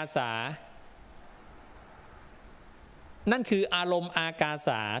อากาสานั่นคืออารมณ์อากาส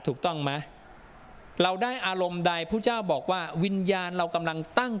าถูกต้องไหมเราได้อารมณ์ใดผู้เจ้าบอกว่าวิญญาณเรากำลัง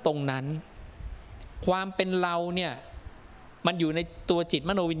ตั้งตรงนั้นความเป็นเราเนี่ยมันอยู่ในตัวจิต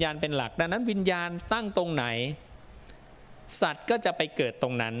มโนวิญญาณเป็นหลักดังนั้นวิญญาณตั้งตรงไหนสัตว์ก็จะไปเกิดตร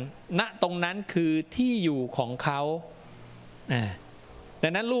งนั้นณตรงนั้นคือที่อยู่ของเขาดั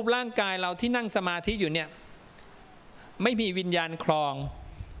งนั้นรูปร่างกายเราที่นั่งสมาธิอยู่เนี่ยไม่มีวิญญาณครอง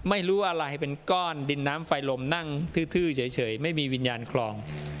ไม่รู้อะไรเป็นก้อนดินน้ำไฟลมนั่งทื่อๆเฉยๆไม่มีวิญญาณครอง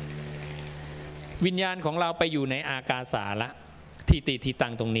วิญญาณของเราไปอยู่ในอากาสาละทิติทิตั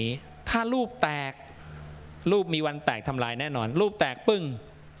งตรงนี้ถ้ารูปแตกรูปมีวันแตกทำลายแน่นอนรูปแตกปึ้ง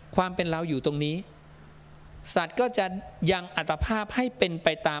ความเป็นเราอยู่ตรงนี้สัตว์ก็จะยังอัตภาพให้เป็นไป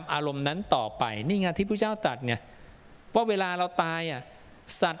ตามอารมณ์นั้นต่อไปนี่ไงที่พระเจ้าตรัสไงว่าเวลาเราตาย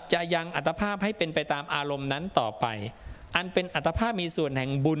สัตว์จะยังอัตภาพให้เป็นไปตามอารมณ์นั้นต่อไปอันเป็นอัตภาพมีส่วนแห่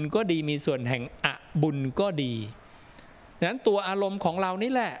งบุญก็ดีมีส่วนแห่งอบุญก็ดีดังนั้นตัวอารมณ์ของเรา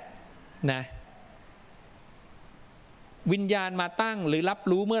นี่แหละนะวิญญาณมาตั้งหรือรับ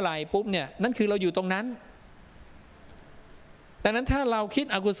รู้เมื่อไหร่ปุ๊บเนี่ยนั่นคือเราอยู่ตรงนั้นดังนั้นถ้าเราคิด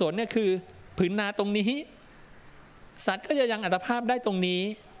อกุศลเนี่ยคือผืนนาตรงนี้สัตว์ก็จะยังอัตภาพได้ตรงนี้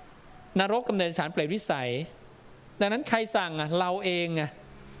นรกกำเนิดฉานเปรตวิสัยดังนั้นใครสั่งเราเอง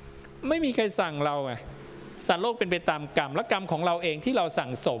ไม่มีใครสั่งเราสัตว์โลกเป็นไปตามกรรมและกรรมของเราเองที่เราสั่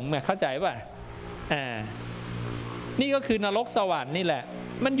งสมเข้าใจป่ะนี่ก็คือนรกสวรรค์นี่แหละ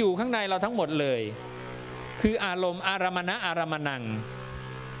มันอยู่ข้างในเราทั้งหมดเลยคืออารมณ์อารมณะอารมณัง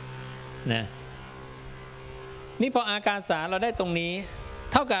นะนี่พออากาสาเราได้ตรงนี้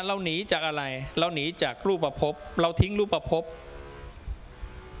เท่ากับเราหนีจากอะไรเราหนีจากรูปภพเราทิ้งรูปภพ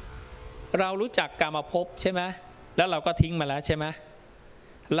เรารู้จักกามภพใช่ไหมแล้วเราก็ทิ้งมาแล้วใช่ไหม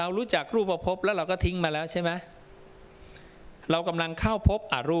เรารู้จักรูปภพแล้วเราก็ทิ้งมาแล้วใช่ไหมเรากำลังเข้าภพ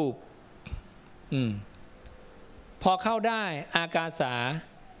อรูปพอเข้าได้อากาสา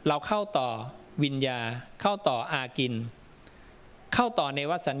เราเข้าต่อวิญญาเข้าต่ออากินเข้าต่อเน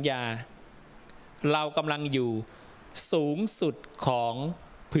วสัญญาเรากำลังอยู่สูงสุดของ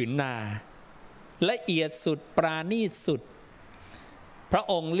ผืนนาละเอียดสุดปราณีตสุดพระ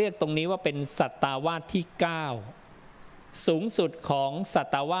องค์เรียกตรงนี้ว่าเป็นสัตตาวาสที่9สูงสุดของสัต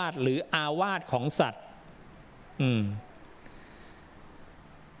ตาวาสหรืออาวาสของสัตว์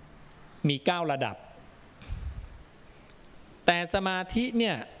มี9ระดับแต่สมาธิเ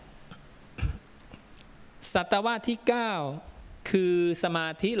นี่ยสัตตาวาสที่9คือสมา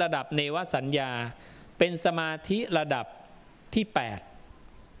ธิระดับเนวสัญญาเป็นสมาธิระดับที่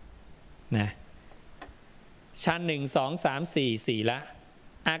8นะชั้น1 2 3 4 4ละ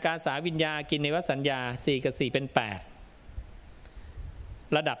อากาสาวิญญากินเนวสัญญา4กับ4เป็น8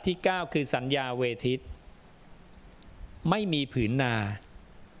ระดับที่9คือสัญญาเวทิตไม่มีผืนนา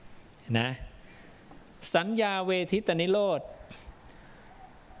นะสัญญาเวทิตนิโรธ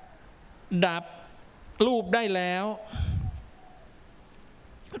ดับรูปได้แล้ว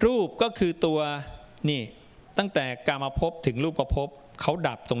รูปก็คือตัวนี่ตั้งแต่กามภพถึงรูปภพเขา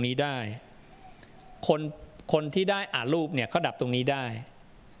ดับตรงนี้ได้คนที่ได้รูปเนี่ยเขาดับตรงนี้ได้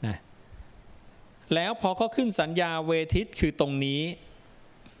นะแล้วพอเขาขึ้นสัญญาเวทิตคือตรงนี้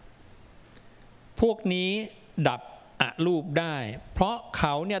พวกนี้ดับรูปได้เพราะเข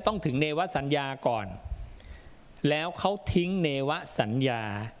าเนี่ยต้องถึงเนวสัญญาก่อนแล้วเขาทิ้งเนวสัญญา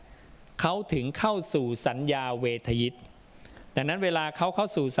เขาถึงเข้าสู่สัญญาเวทยิตดังนั้นเวลาเขาเข้า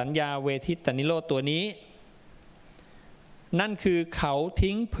สู่สัญญาเวทิตนิโรธตัวนี้นั่นคือเขา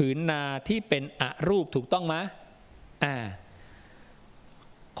ทิ้งผืนนาที่เป็นอรูปถูกต้องไหม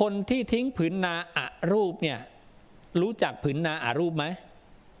คนที่ทิ้งผืนนาอรูปเนี่ยรู้จักผืนนาอรูปไหม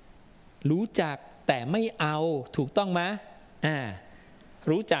รู้จักแต่ไม่เอาถูกต้องไหม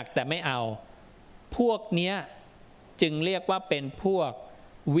รู้จักแต่ไม่เอาพวกเนี้ยจึงเรียกว่าเป็นพวก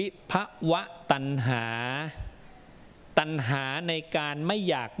วิภวะตัณหาตัณหาในการไม่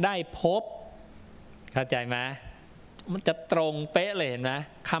อยากได้พบเข้าใจไหมมันจะตรงเป๊ะเลยเห็นไหม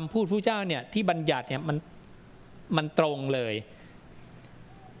คำพูดผู้เจ้าเนี่ยที่บัญญัติเนี่ยมันตรงเลย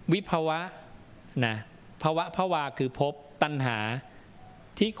วิภวะนะภวะภวาคือพบตัณหา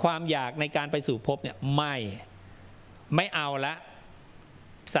ที่ความอยากในการไปสู่ภพเนี่ยไม่เอาละ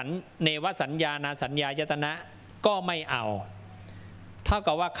เนวสัญญานาสัญญายตนะก็ไม่เอาเท่า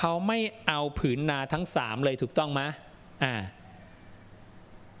กับว่าเขาไม่เอาผืนนาทั้ง3เลยถูกต้องไหม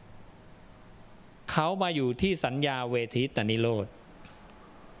เขามาอยู่ที่สัญญาเวทิตนิโรธ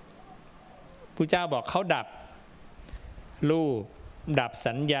พระเจ้าบอกเขาดับรูปดับ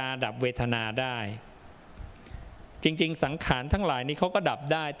สัญญาดับเวทนาได้จริงๆสังขารทั้งหลายนี้เขาก็ดับ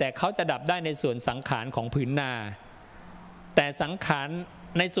ได้แต่เขาจะดับได้ในส่วนสังขารของผืนนาแต่สังขาร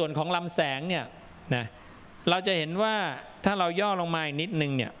ในส่วนของลำแสงเนี่ยนะเราจะเห็นว่าถ้าเราย่อลงมาอีกนิดนึ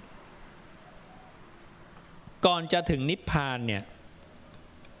งเนี่ยก่อนจะถึงนิพพานเนี่ย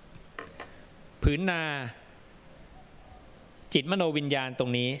ผืนนาจิตมโนวิญญาณตร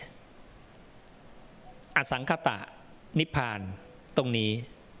งนี้อสังขตะนิพพานตรงนี้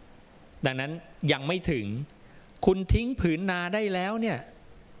ดังนั้นยังไม่ถึงคุณทิ้งผืนนาได้แล้วเนี่ย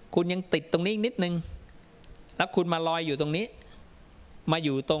คุณยังติดตรงนี้อีกนิดนึงแล้วคุณมาลอยอยู่ตรงนี้มาอ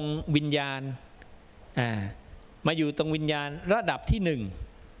ยู่ตรงวิญญาณมาอยู่ตรงวิญญาณระดับที่1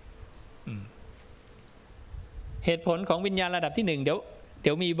เหตุผลของวิญญาณระดับที่1เ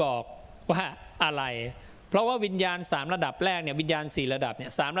ดี๋ยวมีบอกว่าอะไรเพราะว่าวิญญาณ3ระดับแรกเนี่ยวิญญาณ4ระดับเนี่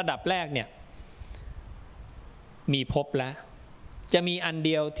ย3ระดับแรกเนี่ยมีภพแล้วจะมีอันเ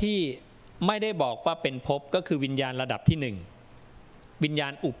ดียวที่ไม่ได้บอกว่าเป็นภพก็คือวิญญาณระดับที่1วิญญา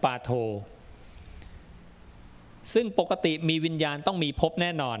ณอุปาโทซึ่งปกติมีวิญญาณต้องมีภพแ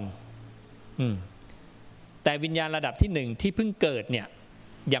น่นอนแต่วิญญาณระดับที่1ที่เพิ่งเกิดเนี่ย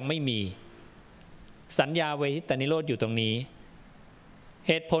ยังไม่มีสัญญาเวทิตนิโรธอยู่ตรงนี้เ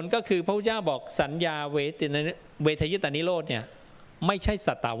หตุผลก็คือพระพุทธเจ้าบอกสัญญาเวทยิตนิโรธเนี่ยไม่ใช่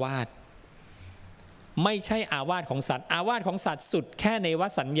สัตตาวาสไม่ใช่อาวาสของสัตว์อาวาสของสัตว์สุดแค่ในว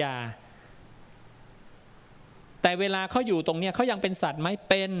สัญญาแต่เวลาเขาอยู่ตรงเนี้ยเขายังเป็นสัตว์ไหม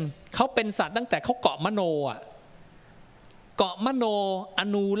เป็นเขาเป็นสัตว์ตั้งแต่เขาเกาะมโนเกาะมโนอ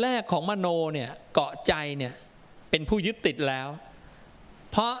นูแรกของมโนเนี่ยเกาะใจเนี่ยเป็นผู้ยึดติดแล้ว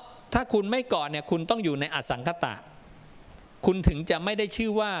เพราะถ้าคุณไม่เกาะเนี่ยคุณต้องอยู่ในอสังขตะคุณถึงจะไม่ได้ชื่อ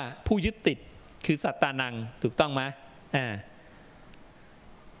ว่าผู้ยึดติดคือสัตตานังถูกต้องไหม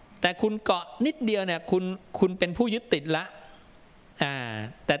แต่คุณเกาะนิดเดียวเนี่ยคุณเป็นผู้ยึดติดละ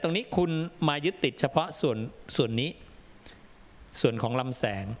แต่ตรงนี้คุณมายึดติดเฉพาะส่วนนี้ส่วนของลำแส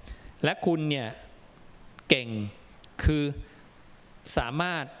งและคุณเนี่ยเก่งคือสาม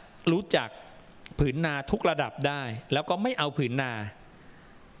ารถรู้จักผืนนาทุกระดับได้แล้วก็ไม่เอาผืนนา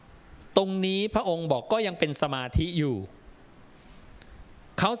ตรงนี้พระองค์บอกก็ยังเป็นสมาธิอยู่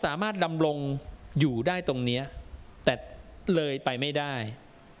เขาสามารถดำรงอยู่ได้ตรงนี้แต่เลยไปไม่ได้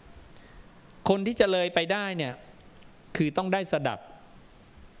คนที่จะเลยไปได้เนี่ยคือต้องได้สดับ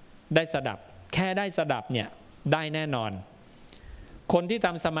แค่ได้สดับเนี่ยได้แน่นอนคนที่ท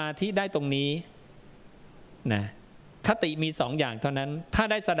ำสมาธิได้ตรงนี้นะคติมี2อย่างเท่านั้นถ้า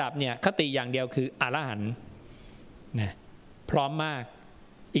ได้สดับเนี่ยคติอย่างเดียวคืออรหันต์นะพร้อมมาก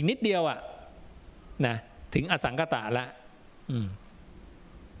อีกนิดเดียวนะถึงอสังขตะละ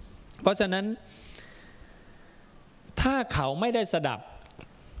เพราะฉะนั้นถ้าเขาไม่ได้สดับ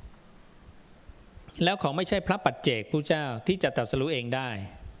แล้วเขาไม่ใช่พระปัจเจกพุทธเจ้าที่จะตรัสรู้เองได้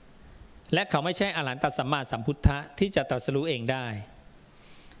และเขาไม่ใช่อรหันตสัมมาสัมพุทธะที่จะตรัสรู้เองได้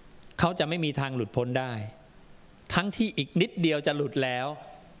เขาจะไม่มีทางหลุดพ้นได้ทั้งที่อีกนิดเดียวจะหลุดแล้ว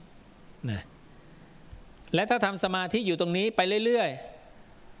นะและถ้าทำสมาธิอยู่ตรงนี้ไปเรื่อย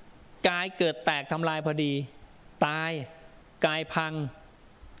ๆกายเกิดแตกทำลายพอดีตายกายพัง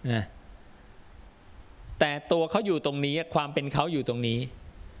นะแต่ตัวเขาอยู่ตรงนี้ความเป็นเขาอยู่ตรงนี้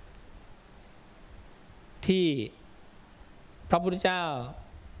ที่พระพุทธเจ้า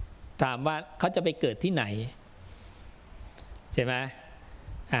ถามว่าเขาจะไปเกิดที่ไหนใช่ไหม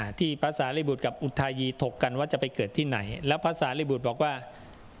ที่พระสารีบุตรกับอุทายีถกกันว่าจะไปเกิดที่ไหนแล้วพระสารีบุตรบอกว่า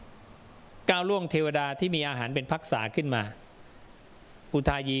ก้าวล่วงเทวดาที่มีอาหารเป็นภักษาขึ้นมาอุ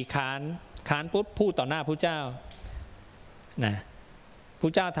ทายีค้านปุ๊บพูดต่อหน้าพระเจ้านะพร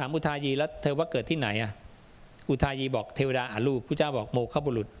ะเจ้าถามอุทายีแล้วเธอว่าเกิดที่ไหนอุทายีบอกเทวดาอารูปพระเจ้าบอกโมฆะ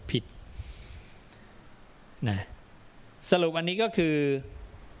บุรุษผิดนะสรุปอันนี้ก็คือ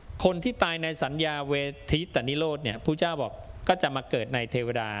คนที่ตายในสัญญาเวทิตนิโรธเนี่ยพระเจ้าบอกก็จะมาเกิดในเทว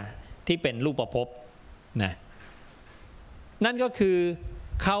ดาที่เป็นรูปภพนะนั่นก็คือ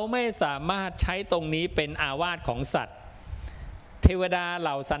เขาไม่สามารถใช้ตรงนี้เป็นอาวาสของสัตว์เทวดาเห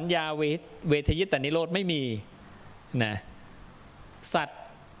ล่าสัญญาเวทยิตนิโรธไม่มีนะสัตว์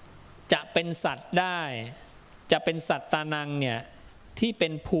จะเป็นสัตว์ได้จะเป็นสัตตานังเนี่ยที่เป็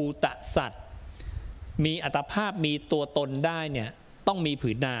นภูตสัตว์มีอัตภาพมีตัวตนได้เนี่ยต้องมีผื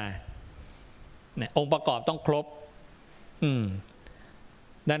นนาองค์ประกอบต้องครบ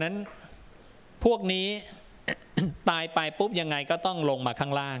ดังนั้นพวกนี้ ตายไปปุ๊บยังไงก็ต้องลงมาข้า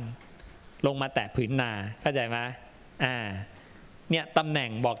งล่างลงมาแตะผืนนาเข้าใจไหมเนี่ยตำแหน่ง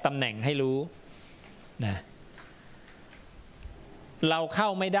บอกตำแหน่งให้รู้นะเราเข้า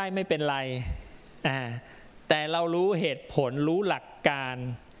ไม่ได้ไม่เป็นไรแต่เรารู้เหตุผลรู้หลักการ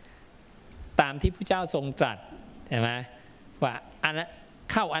ตามที่พระเจ้าทรงตรัสใช่ไหมว่า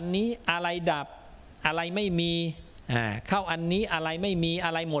เข้าอันนี้อะไรดับอะไรไม่มีเข้าอันนี้อะไรไม่มีอ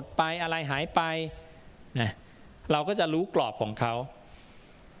ะไรหมดไปอะไรหายไปนะเราก็จะรู้กรอบของเขา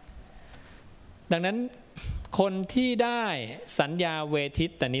ดังนั้นคนที่ได้สัญญาเวทิ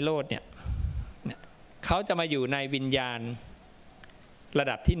ตนิโรธเนี่ยเขาจะมาอยู่ในวิญญาณระ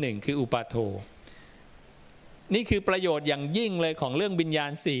ดับที่หนึ่งคืออุปาโทนี่คือประโยชน์อย่างยิ่งเลยของเรื่องวิญญา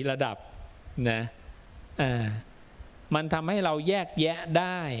ณ4ระดับนะมันทำให้เราแยกแยะไ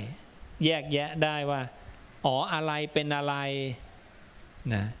ด้ว่าอ๋ออะไรเป็นอะไร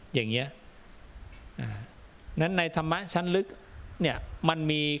นะอย่างเงี้ยนั้นในธรรมะชั้นลึกเนี่ยมัน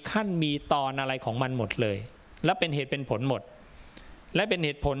มีขั้นมีตอนอะไรของมันหมดเลยและเป็นเหตุเป็นผลหมดและเป็นเห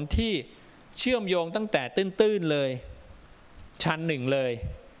ตุผลที่เชื่อมโยงตั้งแต่ตื้นๆเลยชั้นหนึ่งเลย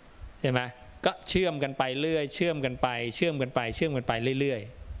ใช่ไหมก็เชื่อมกันไปเรื่อยเชื่อมกันไปเชื่อมกันไปเรื่อย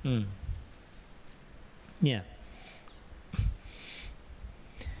ๆเนี่ย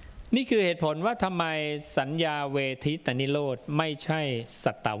นี่คือเหตุผลว่าทำไมสัญญาเวทิตนิโรธไม่ใช่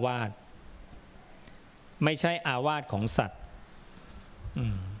สัตตวาสไม่ใช่อาวาสของสัตว์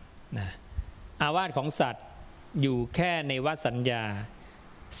นะอาวาสของสัตว์อยู่แค่ในวสัญญา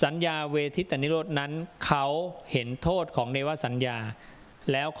สัญญาเวทิตนิโรธนั้นเขาเห็นโทษของเนวสัญญา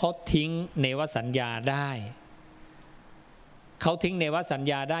แล้วเขาทิ้งเนวสัญญาได้เขาทิ้งเนวสัญ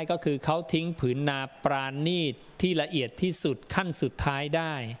ญาได้ก็คือเขาทิ้งผืนนาปราณีตที่ละเอียดที่สุดขั้นสุดท้ายไ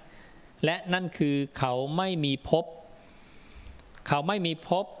ด้และนั่นคือเขาไม่มีภพ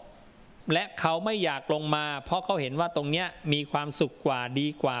และเขาไม่อยากลงมาเพราะเขาเห็นว่าตรงเนี้ยมีความสุขกว่าดี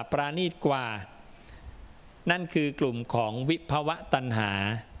กว่าปราณีตกว่านั่นคือกลุ่มของวิภวตัณหา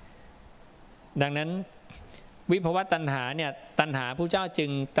ดังนั้นวิภวตัณหาเนี่ยตัณหาพระเจ้าจึ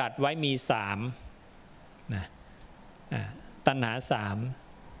งตรัสไว้มี3นะตัณหา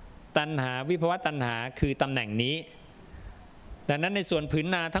3ตัณหาวิภวตัณหาคือตำแหน่งนี้ดังนั้นในส่วนผืน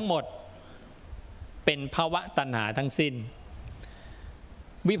นาทั้งหมดเป็นภวตัณหาทั้งสิ้น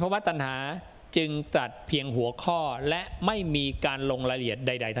วิภวตัณหาจึงตรัสเพียงหัวข้อและไม่มีการลงรายละเอียดใ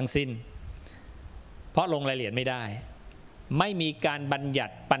ดๆทั้งสิ้นเพราะลงรายละเอียดไม่ได้ไม่มีการบัญญั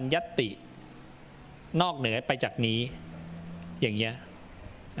ติปัญญัตินอกเหนือไปจากนี้อย่างเงี้ย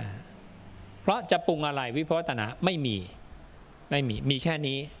เพราะจะปรุงอะไรวิภวตัณหาไม่มีแค่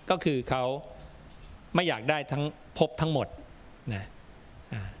นี้ก็คือเขาไม่อยากได้ทั้งภพทั้งหมดนะ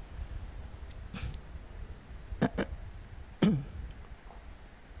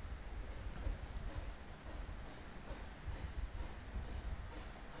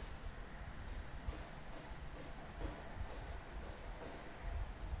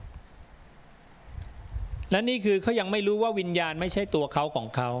และนี่คือเขายังไม่รู้ว่าวิญญาณไม่ใช่ตัวเขาของ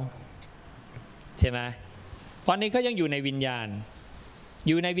เขาใช่ไหมเพราะนี้เขายังอยู่ในวิญญาณ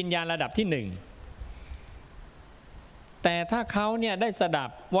ระดับที่1แต่ถ้าเขาเนี่ยได้สดับ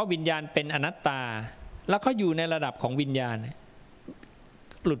ว่าวิญญาณเป็นอนัตตาแล้วเขาอยู่ในระดับของวิญญาณ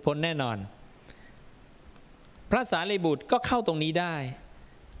หลุดพ้นแน่นอนพระสารีบุตรก็เข้าตรงนี้ได้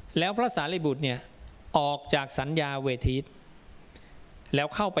แล้วพระสารีบุตรเนี่ยออกจากสัญญาเวทิตแล้ว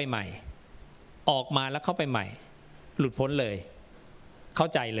เข้าไปใหม่ออกมาแล้วเข้าไปใหม่หลุดพ้นเลยเข้า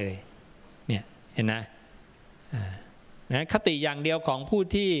ใจเลยเนี่ยเห็นนะคติอย่างเดียวของผู้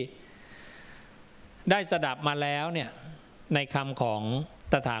ที่ได้สดับมาแล้วเนี่ยในคำของ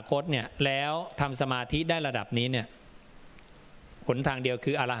ตถาคตเนี่ยแล้วทำสมาธิได้ระดับนี้เนี่ยหนทางเดียว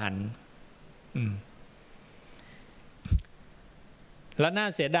คืออรหันต์แล้วน่า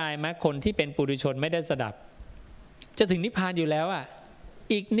เสียดายไหมคนที่เป็นปุถุชนไม่ได้สดับจะถึงนิพพานอยู่แล้วอ่ะ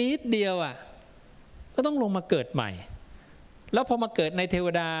อีกนิดเดียวอ่ะก็ต้องลงมาเกิดใหม่แล้วพอมาเกิดในเทว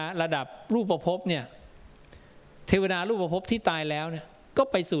ดาระดับรูปภพเนี่ยเทวดารูปภพที่ตายแล้วเนี่ยก็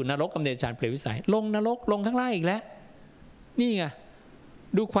ไปสู่นรกกำเนิดฌานเปรตวิสัยลงนรกลงข้างล่างอีกแล้วนี่ไง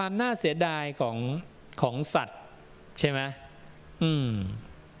ดูความน่าเสียดายของสัตว์ใช่ไหม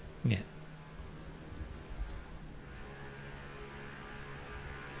เนี่ย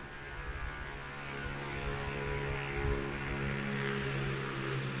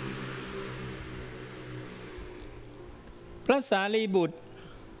พระสารีบุตร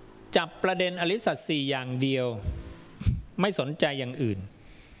จับประเด็นอริยสัจ4อย่างเดียวไม่สนใจอย่างอื่น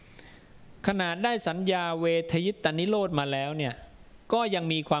ขนาดได้สัญญาเวทยิตนิโรธมาแล้วเนี่ยก็ยัง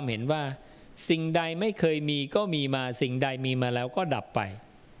มีความเห็นว่าสิ่งใดไม่เคยมีก็มีมาสิ่งใดมีมาแล้วก็ดับไป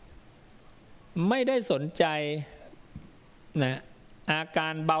ไม่ได้สนใจนะอากา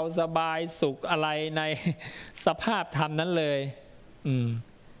รเบาสบายสุขอะไรในสภาพธรรมนั้นเลย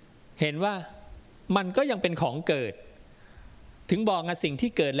เห็นว่ามันก็ยังเป็นของเกิดถึงบอกนะสิ่งที่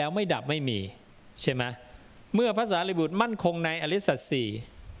เกิดแล้วไม่ดับไม่มีใช่ไหมเมื่อพระสารีบุตรมั่นคงในอริยสัจสี่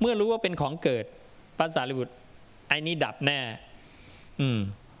เมื่อรู้ว่าเป็นของเกิดพระสารีบุตรไอ้นี้ดับแน่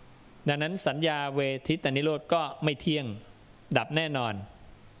ดังนั้นสัญญาเวทิตนิโรธก็ไม่เที่ยงดับแน่นอน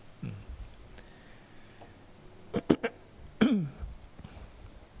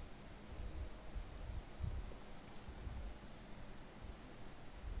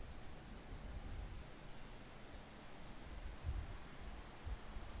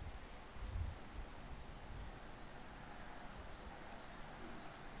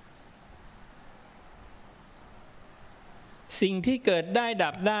สิ่งที่เกิดได้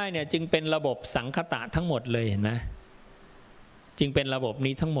ดับได้เนี่ยจึงเป็นระบบสังคตะทั้งหมดเลยเห็นไหมจึงเป็นระบบ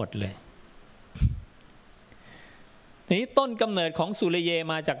นี้ทั้งหมดเลยทีนี้ต้นกำเนิดของสุริเย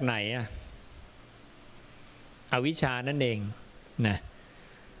มาจากไหนอะอวิชชานั่นเองนะ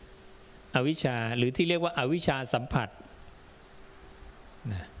อวิชชาหรือที่เรียกว่าอวิชชาสัมผัส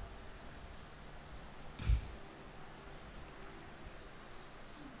นะ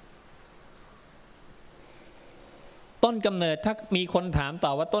ต้นกำเนิดถ้ามีคนถามต่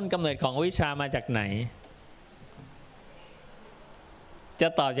อว่าต้นกำเนิดของอวิชชามาจากไหนจะ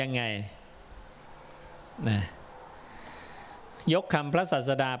ตอบยังไงนะยกคำพระศาส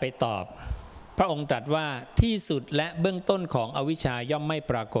ดาไปตอบพระองค์ตรัสว่าที่สุดและเบื้องต้นของอวิชชาย่อมไม่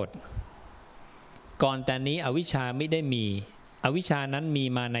ปรากฏก่อนแต่นี้อวิชชาไม่ได้มีอวิชชานั้นมี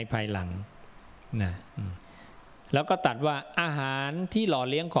มาในภายหลังนะแล้วก็ตรัสว่าอาหารที่หล่อ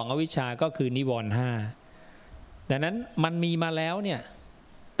เลี้ยงของอวิชชาก็คือนิวรณ์ห้าดังนั้นมันมีมาแล้วเนี่ย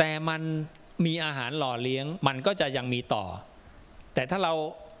แต่มันมีอาหารหล่อเลี้ยงมันก็จะยังมีต่อแต่ถ้าเรา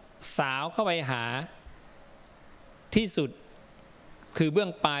สาวเข้าไปหาที่สุดคือเบื้อ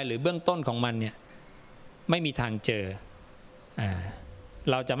งปลายหรือเบื้องต้นของมันเนี่ยไม่มีทางเจอ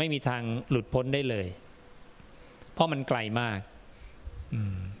เราจะไม่มีทางหลุดพ้นได้เลยเพราะมันไกลมาก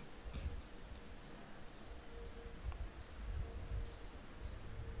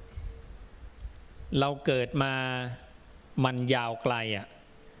เราเกิดมามันยาวไกลอ่ะ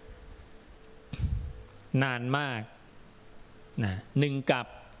นานมากนะหนึ่งกับ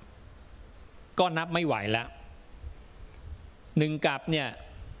ก็นับไม่ไหวแล้วหนึ่งกับเนี่ย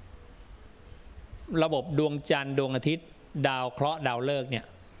ระบบดวงจันทร์ดวงอาทิตย์ดาวเคราะห์ดาวฤกษ์เนี่ย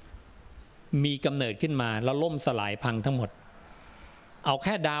มีกำเนิดขึ้นมาแล้วล่มสลายพังทั้งหมดเอาแ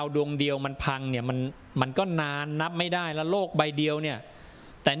ค่ดาวดวงเดียวมันพังเนี่ยมันก็นานนับไม่ได้แล้วโลกใบเดียวเนี่ย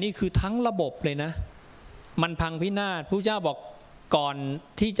แต่นี่คือทั้งระบบเลยนะมันพังพินาศพระเจ้าบอกก่อน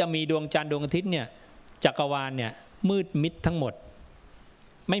ที่จะมีดวงจันทร์ดวงอาทิตย์เนี่ยจักรวาลเนี่ยมืดมิดทั้งหมด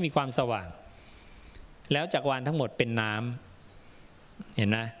ไม่มีความสว่างแล้วจักรวาลทั้งหมดเป็นน้ำเห็น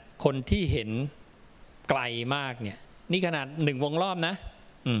ไหมคนที่เห็นไกลมากเนี่ยนี่ขนาดหนึ่งวงรอบนะ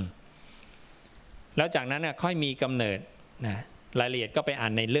แล้วจากนั้นค่อยมีกำเนิดนะรายละเอียดก็ไปอ่า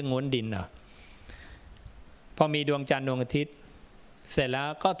นในเรื่องง้วนดินพอมีดวงจันทร์ดวงอาทิตย์เสร็จแล้ว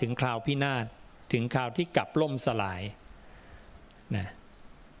ก็ถึงคราวพินาศถึงคราวที่กลับล่มสลายนะ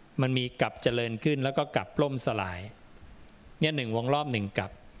มันมีกลับเจริญขึ้นแล้วก็กลับล่มสลายเนี่ยหนึ่งวงรอบหนึ่งกลั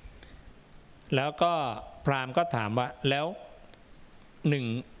บแล้วก็พราหมณ์ก็ถามว่าแล้วหนึ่ง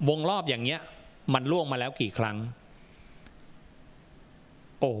วงรอบอย่างเงี้ยมันล่วงมาแล้วกี่ครั้ง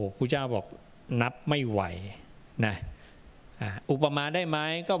โอ้โหพระเจ้าบอกนับไม่ไหวนะอุปมาได้ไหม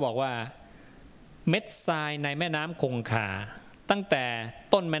ก็บอกว่าเม็ดทรายในแม่น้ำคงคาตั้งแต่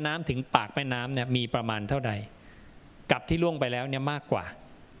ต้นแม่น้ำถึงปากแม่น้ำเนี่ยมีประมาณเท่าใดกับที่ล่วงไปแล้วเนี่ยมากกว่า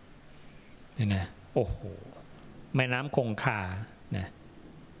นะโอ้โหแม่น้ำคงคานะ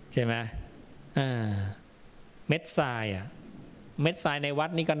ใช่ไหมเม็ดทรายเม็ดทรายในวัด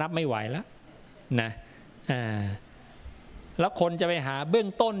นี่ก็นับไม่ไหวแล้วนะแล้วคนจะไปหาเบื้อง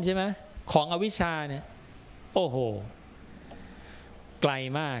ต้นใช่ไหมของอวิชชาเนี่ยโอ้โหไกล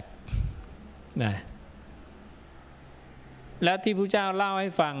มากนะแล้วที่พระเจ้าเล่าให้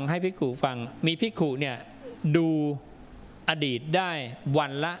ฟังให้ภิกขุฟังมีภิกขุเนี่ยดูอดีตได้วั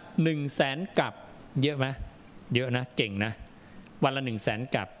นละ 100,000 กับเยอะไหมเยอะนะเก่งนะวันละ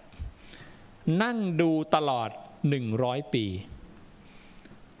 100,000 กับนั่งดูตลอด100 ปี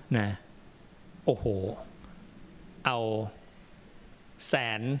นะโอ้โหเอา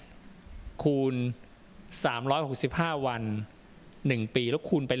100,000คูณ365 วัน1 ปีแล้ว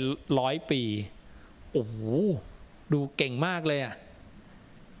คูณไป100 ปีโอ้โหดูเก่งมากเลย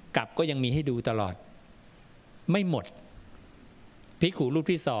กลับก็ยังมีให้ดูตลอดไม่หมดภิกขุรูป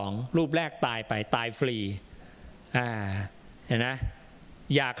ที่สองรูปแรกตายไปตายฟรีเห็นนะ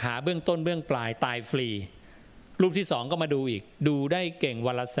อยากหาเบื้องต้นเบื้องปลายตายฟรีรูปที่สองก็มาดูอีกดูได้เก่ง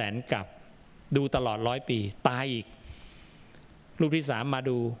วันละแสนกับดูตลอด100 ปีตายอีกรูปที่สามมา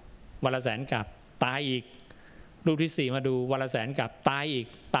ดูวันละแสนกับตายอีกรูปที่สี่มาดูวันละแสนกับตายอีก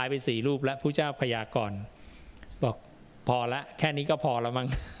ตายไป4 รูปแล้วพระเจ้าพยากรณ์บอกพอละแค่นี้ก็พอแล้วมั้ง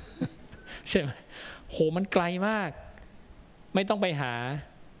ใช่ไหมโหมันไกลมากไม่ต้องไปหา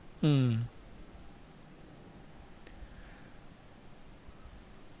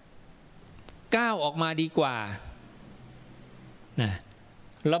ก้าวออกมาดีกว่านะ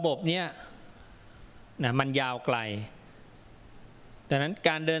ระบบเนี้ยนะมันยาวไกลดังนั้นก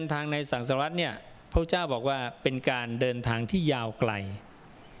ารเดินทางในสังสารวัฏเนี่ยพระเจ้าบอกว่าเป็นการเดินทางที่ยาวไกล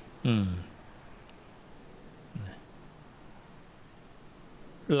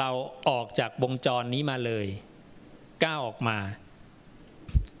เราออกจากวงจรนี้มาเลยก้าวออกมา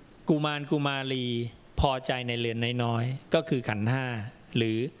กุมารกุมารีพอใจในเรือนน้อยๆก็คือขันธ์ห้าห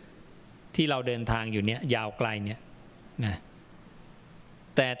รือที่เราเดินทางอยู่เนี่ยยาวไกลเนี่ยนะ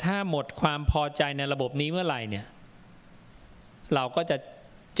แต่ถ้าหมดความพอใจในระบบนี้เมื่อไหร่เนี่ยเราก็จะ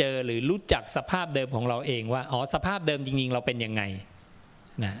เจอหรือรู้จักสภาพเดิมของเราเองว่าอ๋อสภาพเดิมจริงๆเราเป็นยังไง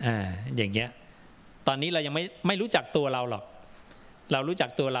นะอย่างเงี้ยตอนนี้เรายังไม่รู้จักตัวเราหรอกเรารู้จัก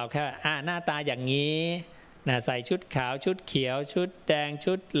ตัวเราแค่หน้าตาอย่างนี้นะใส่ชุดขาวชุดเขียวชุดแดง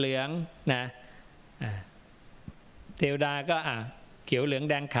ชุดเหลืองนะเทวดาก็เขียวเหลือง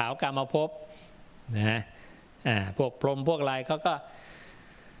แดงขาวกามภพนะพวกพรหมพวกอะไรเขาก็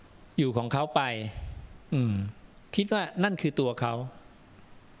อยู่ของเขาไปคิดว่านั่นคือตัวเขา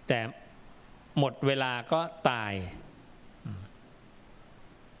แต่หมดเวลาก็ตาย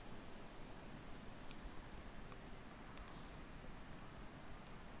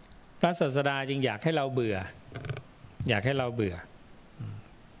พระศาสดาจึงอยากให้เราเบื่ออยากให้เราเบื่อ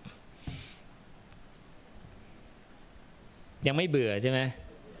ยังไม่เบื่อใช่ไหม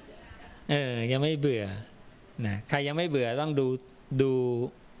ยังไม่เบื่อนะใครยังไม่เบื่อต้องดู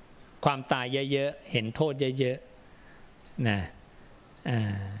ความตายเยอะๆเห็นโทษเยอะๆนะ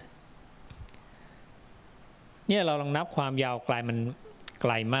เนี่ยเราลองนับความยาวไกลมันไก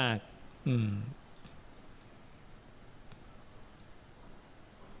ลมาก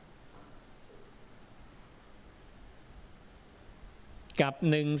กับ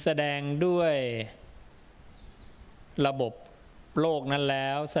หนึ่งแสดงด้วยระบบโลกนั้นแล้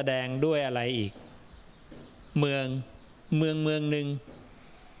วแสดงด้วยอะไรอีกเมืองหนึ่ง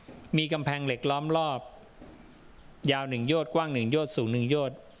มีกำแพงเหล็กล้อมรอบยาว1 โยชน์กว้าง1 โยชน์สูง1 โย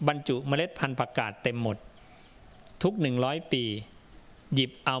ชน์บรรจุเมล็ดพันธุ์ผักกาดเต็มหมดทุก100 ปีหยิ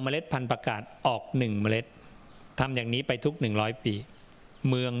บเอาเมล็ดพันธุ์ผักกาดออก1 เมล็ดทำอย่างนี้ไปทุก100 ปี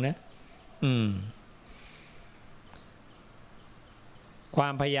เมืองนะควา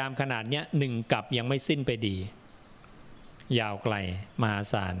มพยายามขนาดเนี้ย1 กับยังไม่สิ้นไปดียาวไกลมหา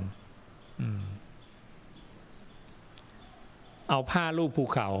ศาลเอาผ้าลูบภู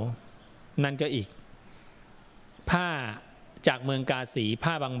เขานั่นก็อีกผ้าจากเมืองกาสี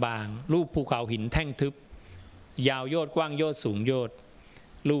ผ้าบางๆลูบภูเขาหินแท่งทึบยาวโยชน์กว้างโยชน์สูงโยชน์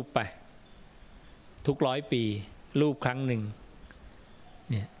ลูบไปทุก100 ปีลูบครั้งหนึ่ง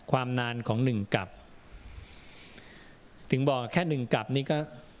เนี่ยความนานของ1 กับถึงบอกแค่1 กับนี่ก็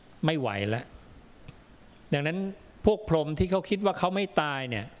ไม่ไหวแล้วดังนั้นพวกพรหมที่เขาคิดว่าเขาไม่ตาย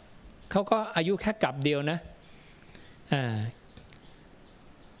เนี่ยเขาก็อายุแค่กับเดียวนะ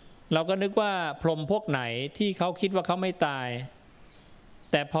เราก็นึกว่าพรหมพวกไหนที่เขาคิดว่าเขาไม่ตาย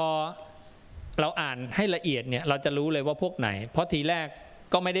แต่พอเราอ่านให้ละเอียดเนี่ยเราจะรู้เลยว่าพวกไหนเพราะทีแรก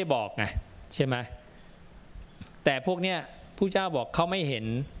ก็ไม่ได้บอกไงใช่ไหมแต่พวกเนี้ยผู้เจ้าบอกเขาไม่เห็น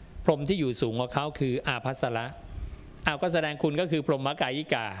พรหมที่อยู่สูงกว่าเขาคืออาภัสระก็แสดงคุณก็คือพรหมกายิ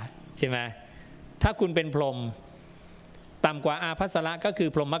กาใช่ไหมถ้าคุณเป็นพรหมต่ำกว่าอาภัสระก็คือ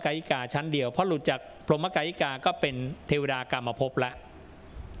พรหมกายิกาชั้นเดียวเพราะหลุดจากพรหมกายิกาก็เป็นเทวดากามภพละ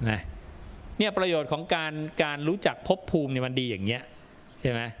นะเนี่ยประโยชน์ของการรู้จักภพภูมิเนี่ยมันดีอย่างเงี้ยใ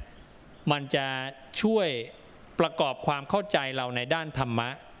ช่ไหมมันจะช่วยประกอบความเข้าใจเราในด้านธรรมะ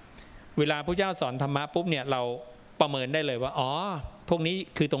เวลาพระเจ้าสอนธรรมะปุ๊บเนี่ยเราประเมินได้เลยว่าอ๋อพวกนี้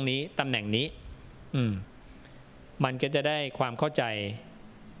คือตรงนี้ตำแหน่งนี้มันก็จะได้ความเข้าใจ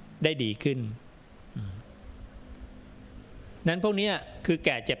ได้ดีขึ้นนั้นพวกนี้คือแ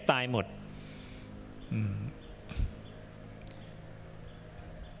ก่เจ็บตายหมด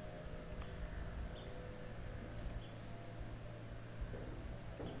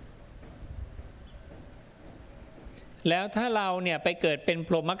แล้วถ้าเราเนี่ยไปเกิดเป็นพ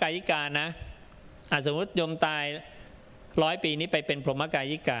รหมกายิกานะสมมติโยมตาย100 ปีนี้ไปเป็นพรหมกา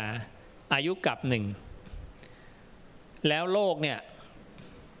ยิกาอายุกับ1แล้วโลกเนี่ย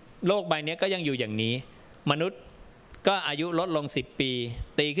โลกใบนี้ก็ยังอยู่อย่างนี้มนุษย์ ก็อายุลดลง10 ปี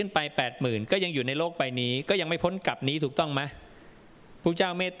ตีขึ้นไป 80,000 ก็ยังอยู่ในโลกใบนี้ก็ยังไม่พ้นกลับนี้ถูกต้องไหมพระเจ้า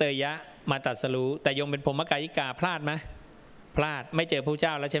เมตเตยะมาตรัสรู้แต่ยมเป็นพรหมกายิกาพลาดไหมพลาดไม่เจอพระเจ้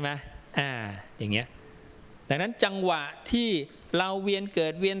าแล้วใช่ไหมอย่างเงี้ยดังนั้นจังหวะที่เราเวียนเกิ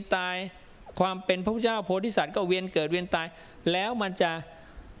ดเวียนตายความเป็นพระเจ้าโพธิสัตว์ก็เวียนเกิดเวียนตายแล้วมันจะ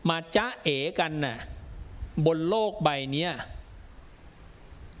มาจ๊ะเอ๋กันน่ะบนโลกใบนี้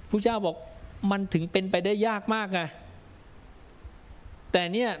พระเจ้าบอกมันถึงเป็นไปได้ยากมากไงแต่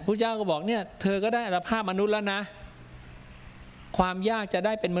เนี่ยพระเจ้าก็บอกเนี่ยเธอก็ได้อัตภาพมนุษย์แล้วนะความยากจะไ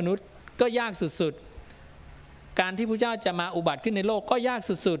ด้เป็นมนุษย์ก็ยากสุดๆการที่พระเจ้าจะมาอุบัติขึ้นในโลกก็ยาก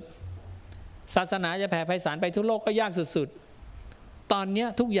สุดๆศาสนาจะแผ่ไพศาลไปทั่วโลกก็ยากสุดๆตอนนี้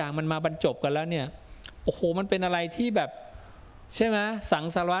ทุกอย่างมันมาบรรจบกันแล้วเนี่ยโอ้โหมันเป็นอะไรที่แบบใช่ไหมสัง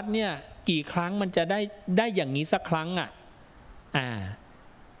สารวัฏเนี่ยกี่ครั้งมันจะได้อย่างนี้สักครั้ง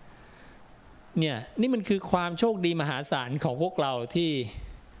เนี่ยนี่มันคือความโชคดีมหาศาลของพวกเราที่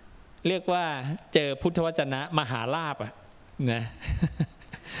เรียกว่าเจอพุทธวจนะมหาลาภนะ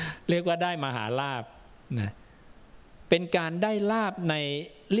เรียกว่าได้มหาลาภนะเป็นการได้ลาภใน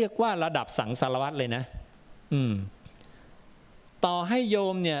เรียกว่าระดับสังสารวัฏเลยนะต่อให้โย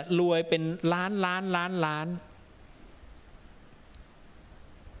มเนี่ยรวยเป็นล้าน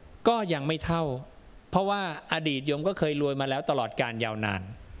ก็ยังไม่เท่าเพราะว่าอดีตโยมก็เคยรวยมาแล้วตลอดกาลยาวนาน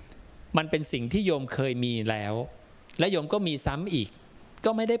มันเป็นสิ่งที่โยมเคยมีแล้วและโยมก็มีซ้ำอีกก็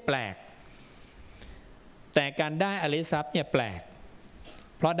ไม่ได้แปลกแต่การได้อริยทรัพย์เนี่ยแปลก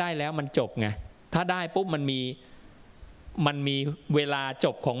เพราะได้แล้วมันจบไงถ้าได้ปุ๊บมันมีเวลาจ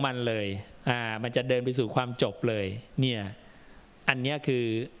บของมันเลยมันจะเดินไปสู่ความจบเลยเนี่ยอันนี้คือ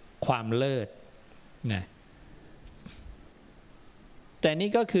ความเลิศนะแต่นี่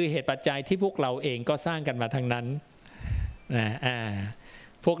ก็คือเหตุปัจจัยที่พวกเราเองก็สร้างกันมาทั้งนั้นนะ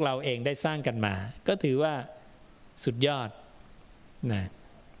พวกเราเองได้สร้างกันมาก็ถือว่าสุดยอดนะ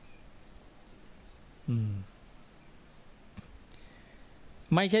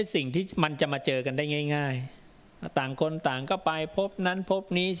ไม่ใช่สิ่งที่มันจะมาเจอกันได้ง่ายๆต่างคนต่างก็ไปพบนั้นพบ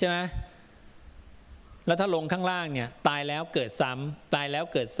นี้ใช่ไหมแล้วถ้าลงข้างล่างเนี่ยตายแล้วเกิดซ้ำตายแล้ว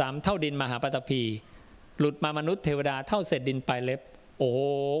เกิดซ้ำเท่าดินมหาปฐพีหลุดมามนุษย์เทวดาเท่าเศษดินปลายเล็บโอ้โห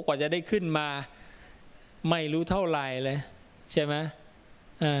กว่าจะได้ขึ้นมาไม่รู้เท่าไหร่เลยใช่ไหม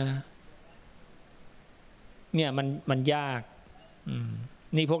เนี่ยมันยาก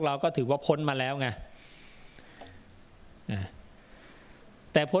นี่พวกเราก็ถือว่าพ้นมาแล้วไง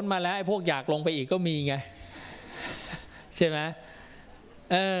แต่พ้นมาแล้วไอ้พวกอยากลงไปอีกก็มีไงใช่ไหม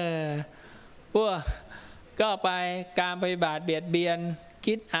พวกก็ไปการปฏิบัติเบียดเบียน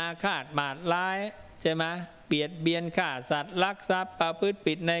คิดอาฆาตบาดร้ายใช่ไหมเบียดเบียนฆ่าสัตว์ลักทรัพย์ประพฤติ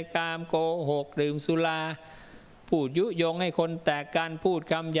ผิดในกามโกหกดื่มสุราพูดยุยงให้คนแตกกันพูด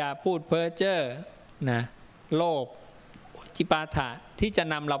คำหยาบพูดเพ้อเจ้อนะโลภจิปาถะที่จะ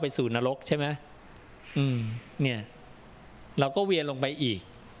นำเราไปสู่นรกใช่ไหมเนี่ยเราก็เวียนลงไปอีก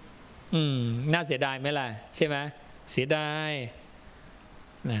น่าเสียดายไหมล่ะใช่ไหมเสียดาย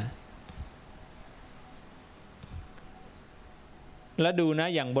นะแล้วดูนะ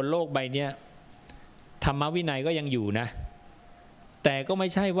อย่างบนโลกใบนี้ธรรมวินัยก็ยังอยู่นะแต่ก็ไม่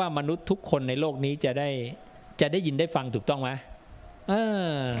ใช่ว่ามนุษย์ทุกคนในโลกนี้จะได้ยินได้ฟังถูกต้องไหม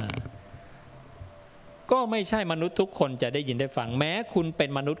ก็ไม่ใช่มนุษย์ทุกคนจะได้ยินได้ฟังแม้คุณเป็น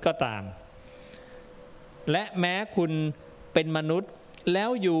มนุษย์ก็ตามและแม้คุณเป็นมนุษย์แล้ว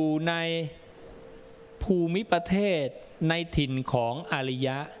อยู่ในภูมิประเทศในถิ่นของอริย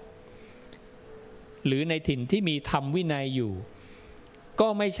ะหรือในถิ่นที่มีธรรมวินัยอยู่ก็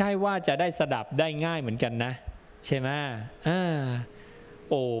ไม่ใช่ว่าจะได้สดับได้ง่ายเหมือนกันนะใช่ไหม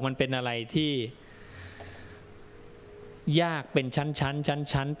มันเป็นอะไรที่ยากเป็น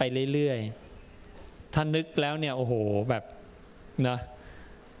ชั้นไปเรื่อยๆถ้านึกแล้วเนี่ยโอ้โหแบบเนาะ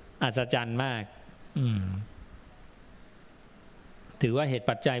อัศจรรย์มากถือว่าเหตุ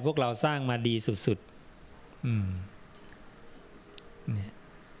ปัจจัยพวกเราสร้างมาดีสุดๆเนี่ย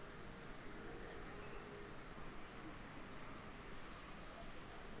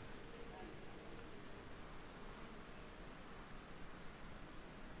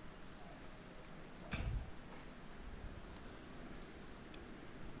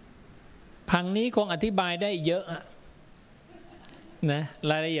พังนี้คงอธิบายได้เยอะนะ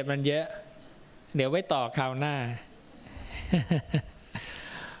รายละเอียดมันเยอะเดี๋ยวไว้ต่อคราวหน้า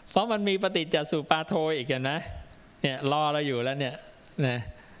เพราะมันมีปฏิจจสุปาโทอีกนะเนี่ยรอเราอยู่แล้วเนี่ยนะ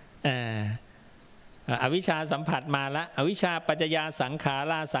อวิชชาสัมผัสมาละอวิชชาปัจจยาสังขา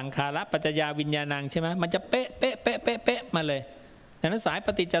ราสังขาระปัจจยาวิญญาณังใช่ไหมมันจะเป๊ะมาเลยดังนั้นสายป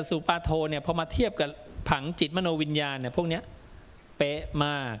ฏิจจสุปาโทเนี่ยพอมาเทียบกับผังจิตมโนวิญญาณเนี่ยพวกเนี้ยเป๊ะม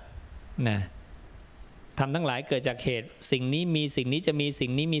ากนะ ธรรมทั้งหลายเกิดจากเหตุสิ่งนี้มีสิ่งนี้จะมีสิ่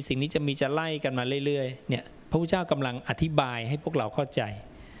งนี้มีสิ่งนี้จะมีจะไล่กันมาเรื่อยๆเนี่ยพระพุทธเจ้ากำลังอธิบายให้พวกเราเข้าใจ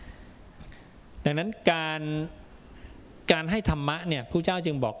ดังนั้นการให้ธรรมะเนี่ยพระเจ้า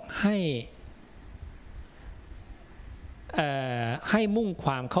จึงบอกให้มุ่งค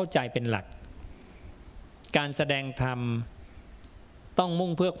วามเข้าใจเป็นหลักการแสดงธรรมต้องมุ่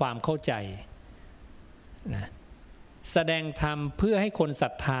งเพื่อความเข้าใจนะแสดงธรรมเพื่อให้คนศรั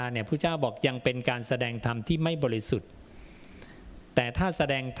ทธาเนี่ยพระเจ้าบอกยังเป็นการแสดงธรรมที่ไม่บริสุทธิ์แต่ถ้าแส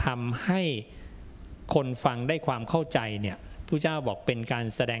ดงธรรมให้คนฟังได้ความเข้าใจเนี่ยพระเจ้าบอกเป็นการ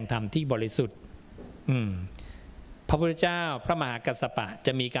แสดงธรรมที่บริสุทธิ์พระพุทธเจ้าพระมหากัสสปะจ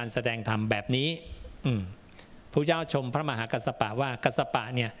ะมีการแสดงธรรมแบบนี้พระเจ้าชมพระมหากัสสปะว่ากัสสปะ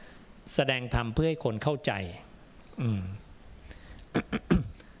เนี่ยแสดงธรรมเพื่อให้คนเข้าใจ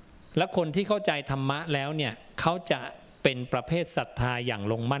และคนที่เข้าใจธรรมะแล้วเนี่ยเขาจะเป็นประเภทศรัทธาอย่าง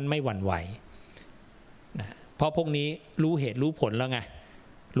ลงมั่นไม่หวั่นไหวนะเพราะพวกนี้รู้เหตุรู้ผลแล้วไง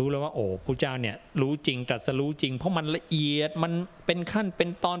รู้แล้วว่าโอ้พระเจ้าเนี่ยรู้จริงตรัสรู้จริงเพราะมันละเอียดมันเป็นขั้นเป็น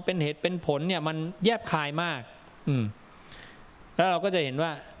ตอนเป็นเหตุเป็นผลเนี่ยมันแยบคายมากแล้วเราก็จะเห็นว่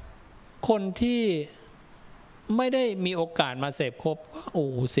าคนที่ไม่ได้มีโอกาสมาเสพครบโอ้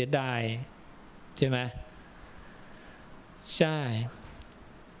เสียดายใช่ไหมใช่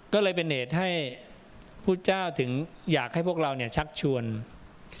ก็เลยเป็นเหตุให้พุทธเจ้าถึงอยากให้พวกเราเนี่ยชักชวน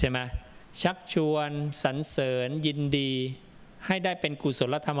ใช่ไหมชักชวนสรรเสริญยินดีให้ได้เป็นกุศ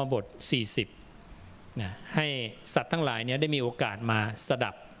ลธรรมบท40นะให้สัตว์ทั้งหลายเนี่ยได้มีโอกาสมาส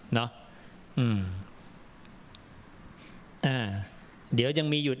ดับเนาะเดี๋ยวยัง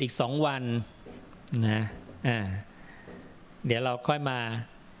มีหยุดอีก2 วันนะเดี๋ยวเราค่อยมา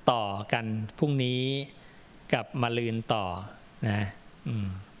ต่อกันพรุ่งนี้กับมะรืนต่อนะ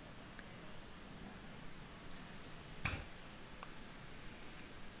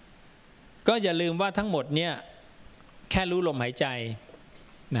ก็อย่าลืมว่าทั้งหมดเนี่ยแค่รู้ลมหายใจ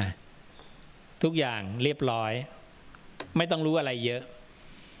นะทุกอย่างเรียบร้อยไม่ต้องรู้อะไรเยอะ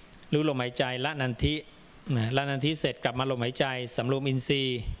รู้ลมหายใจละนันทินะละนันทิเสร็จกลับมาลมหายใจสำรวมอินทรี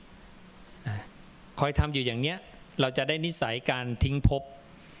ย์นะคอยทำอยู่อย่างเนี้ยเราจะได้นิสัยการทิ้งภพ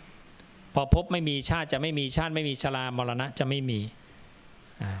พอภพไม่มีชาติจะไม่มีชาติไม่มีชรามรณะจะไม่มี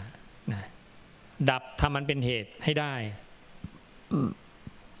นะดับทำมันเป็นเหตุให้ได้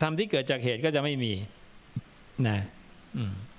ทำที่เกิดจากเหตุก็จะไม่มีนะ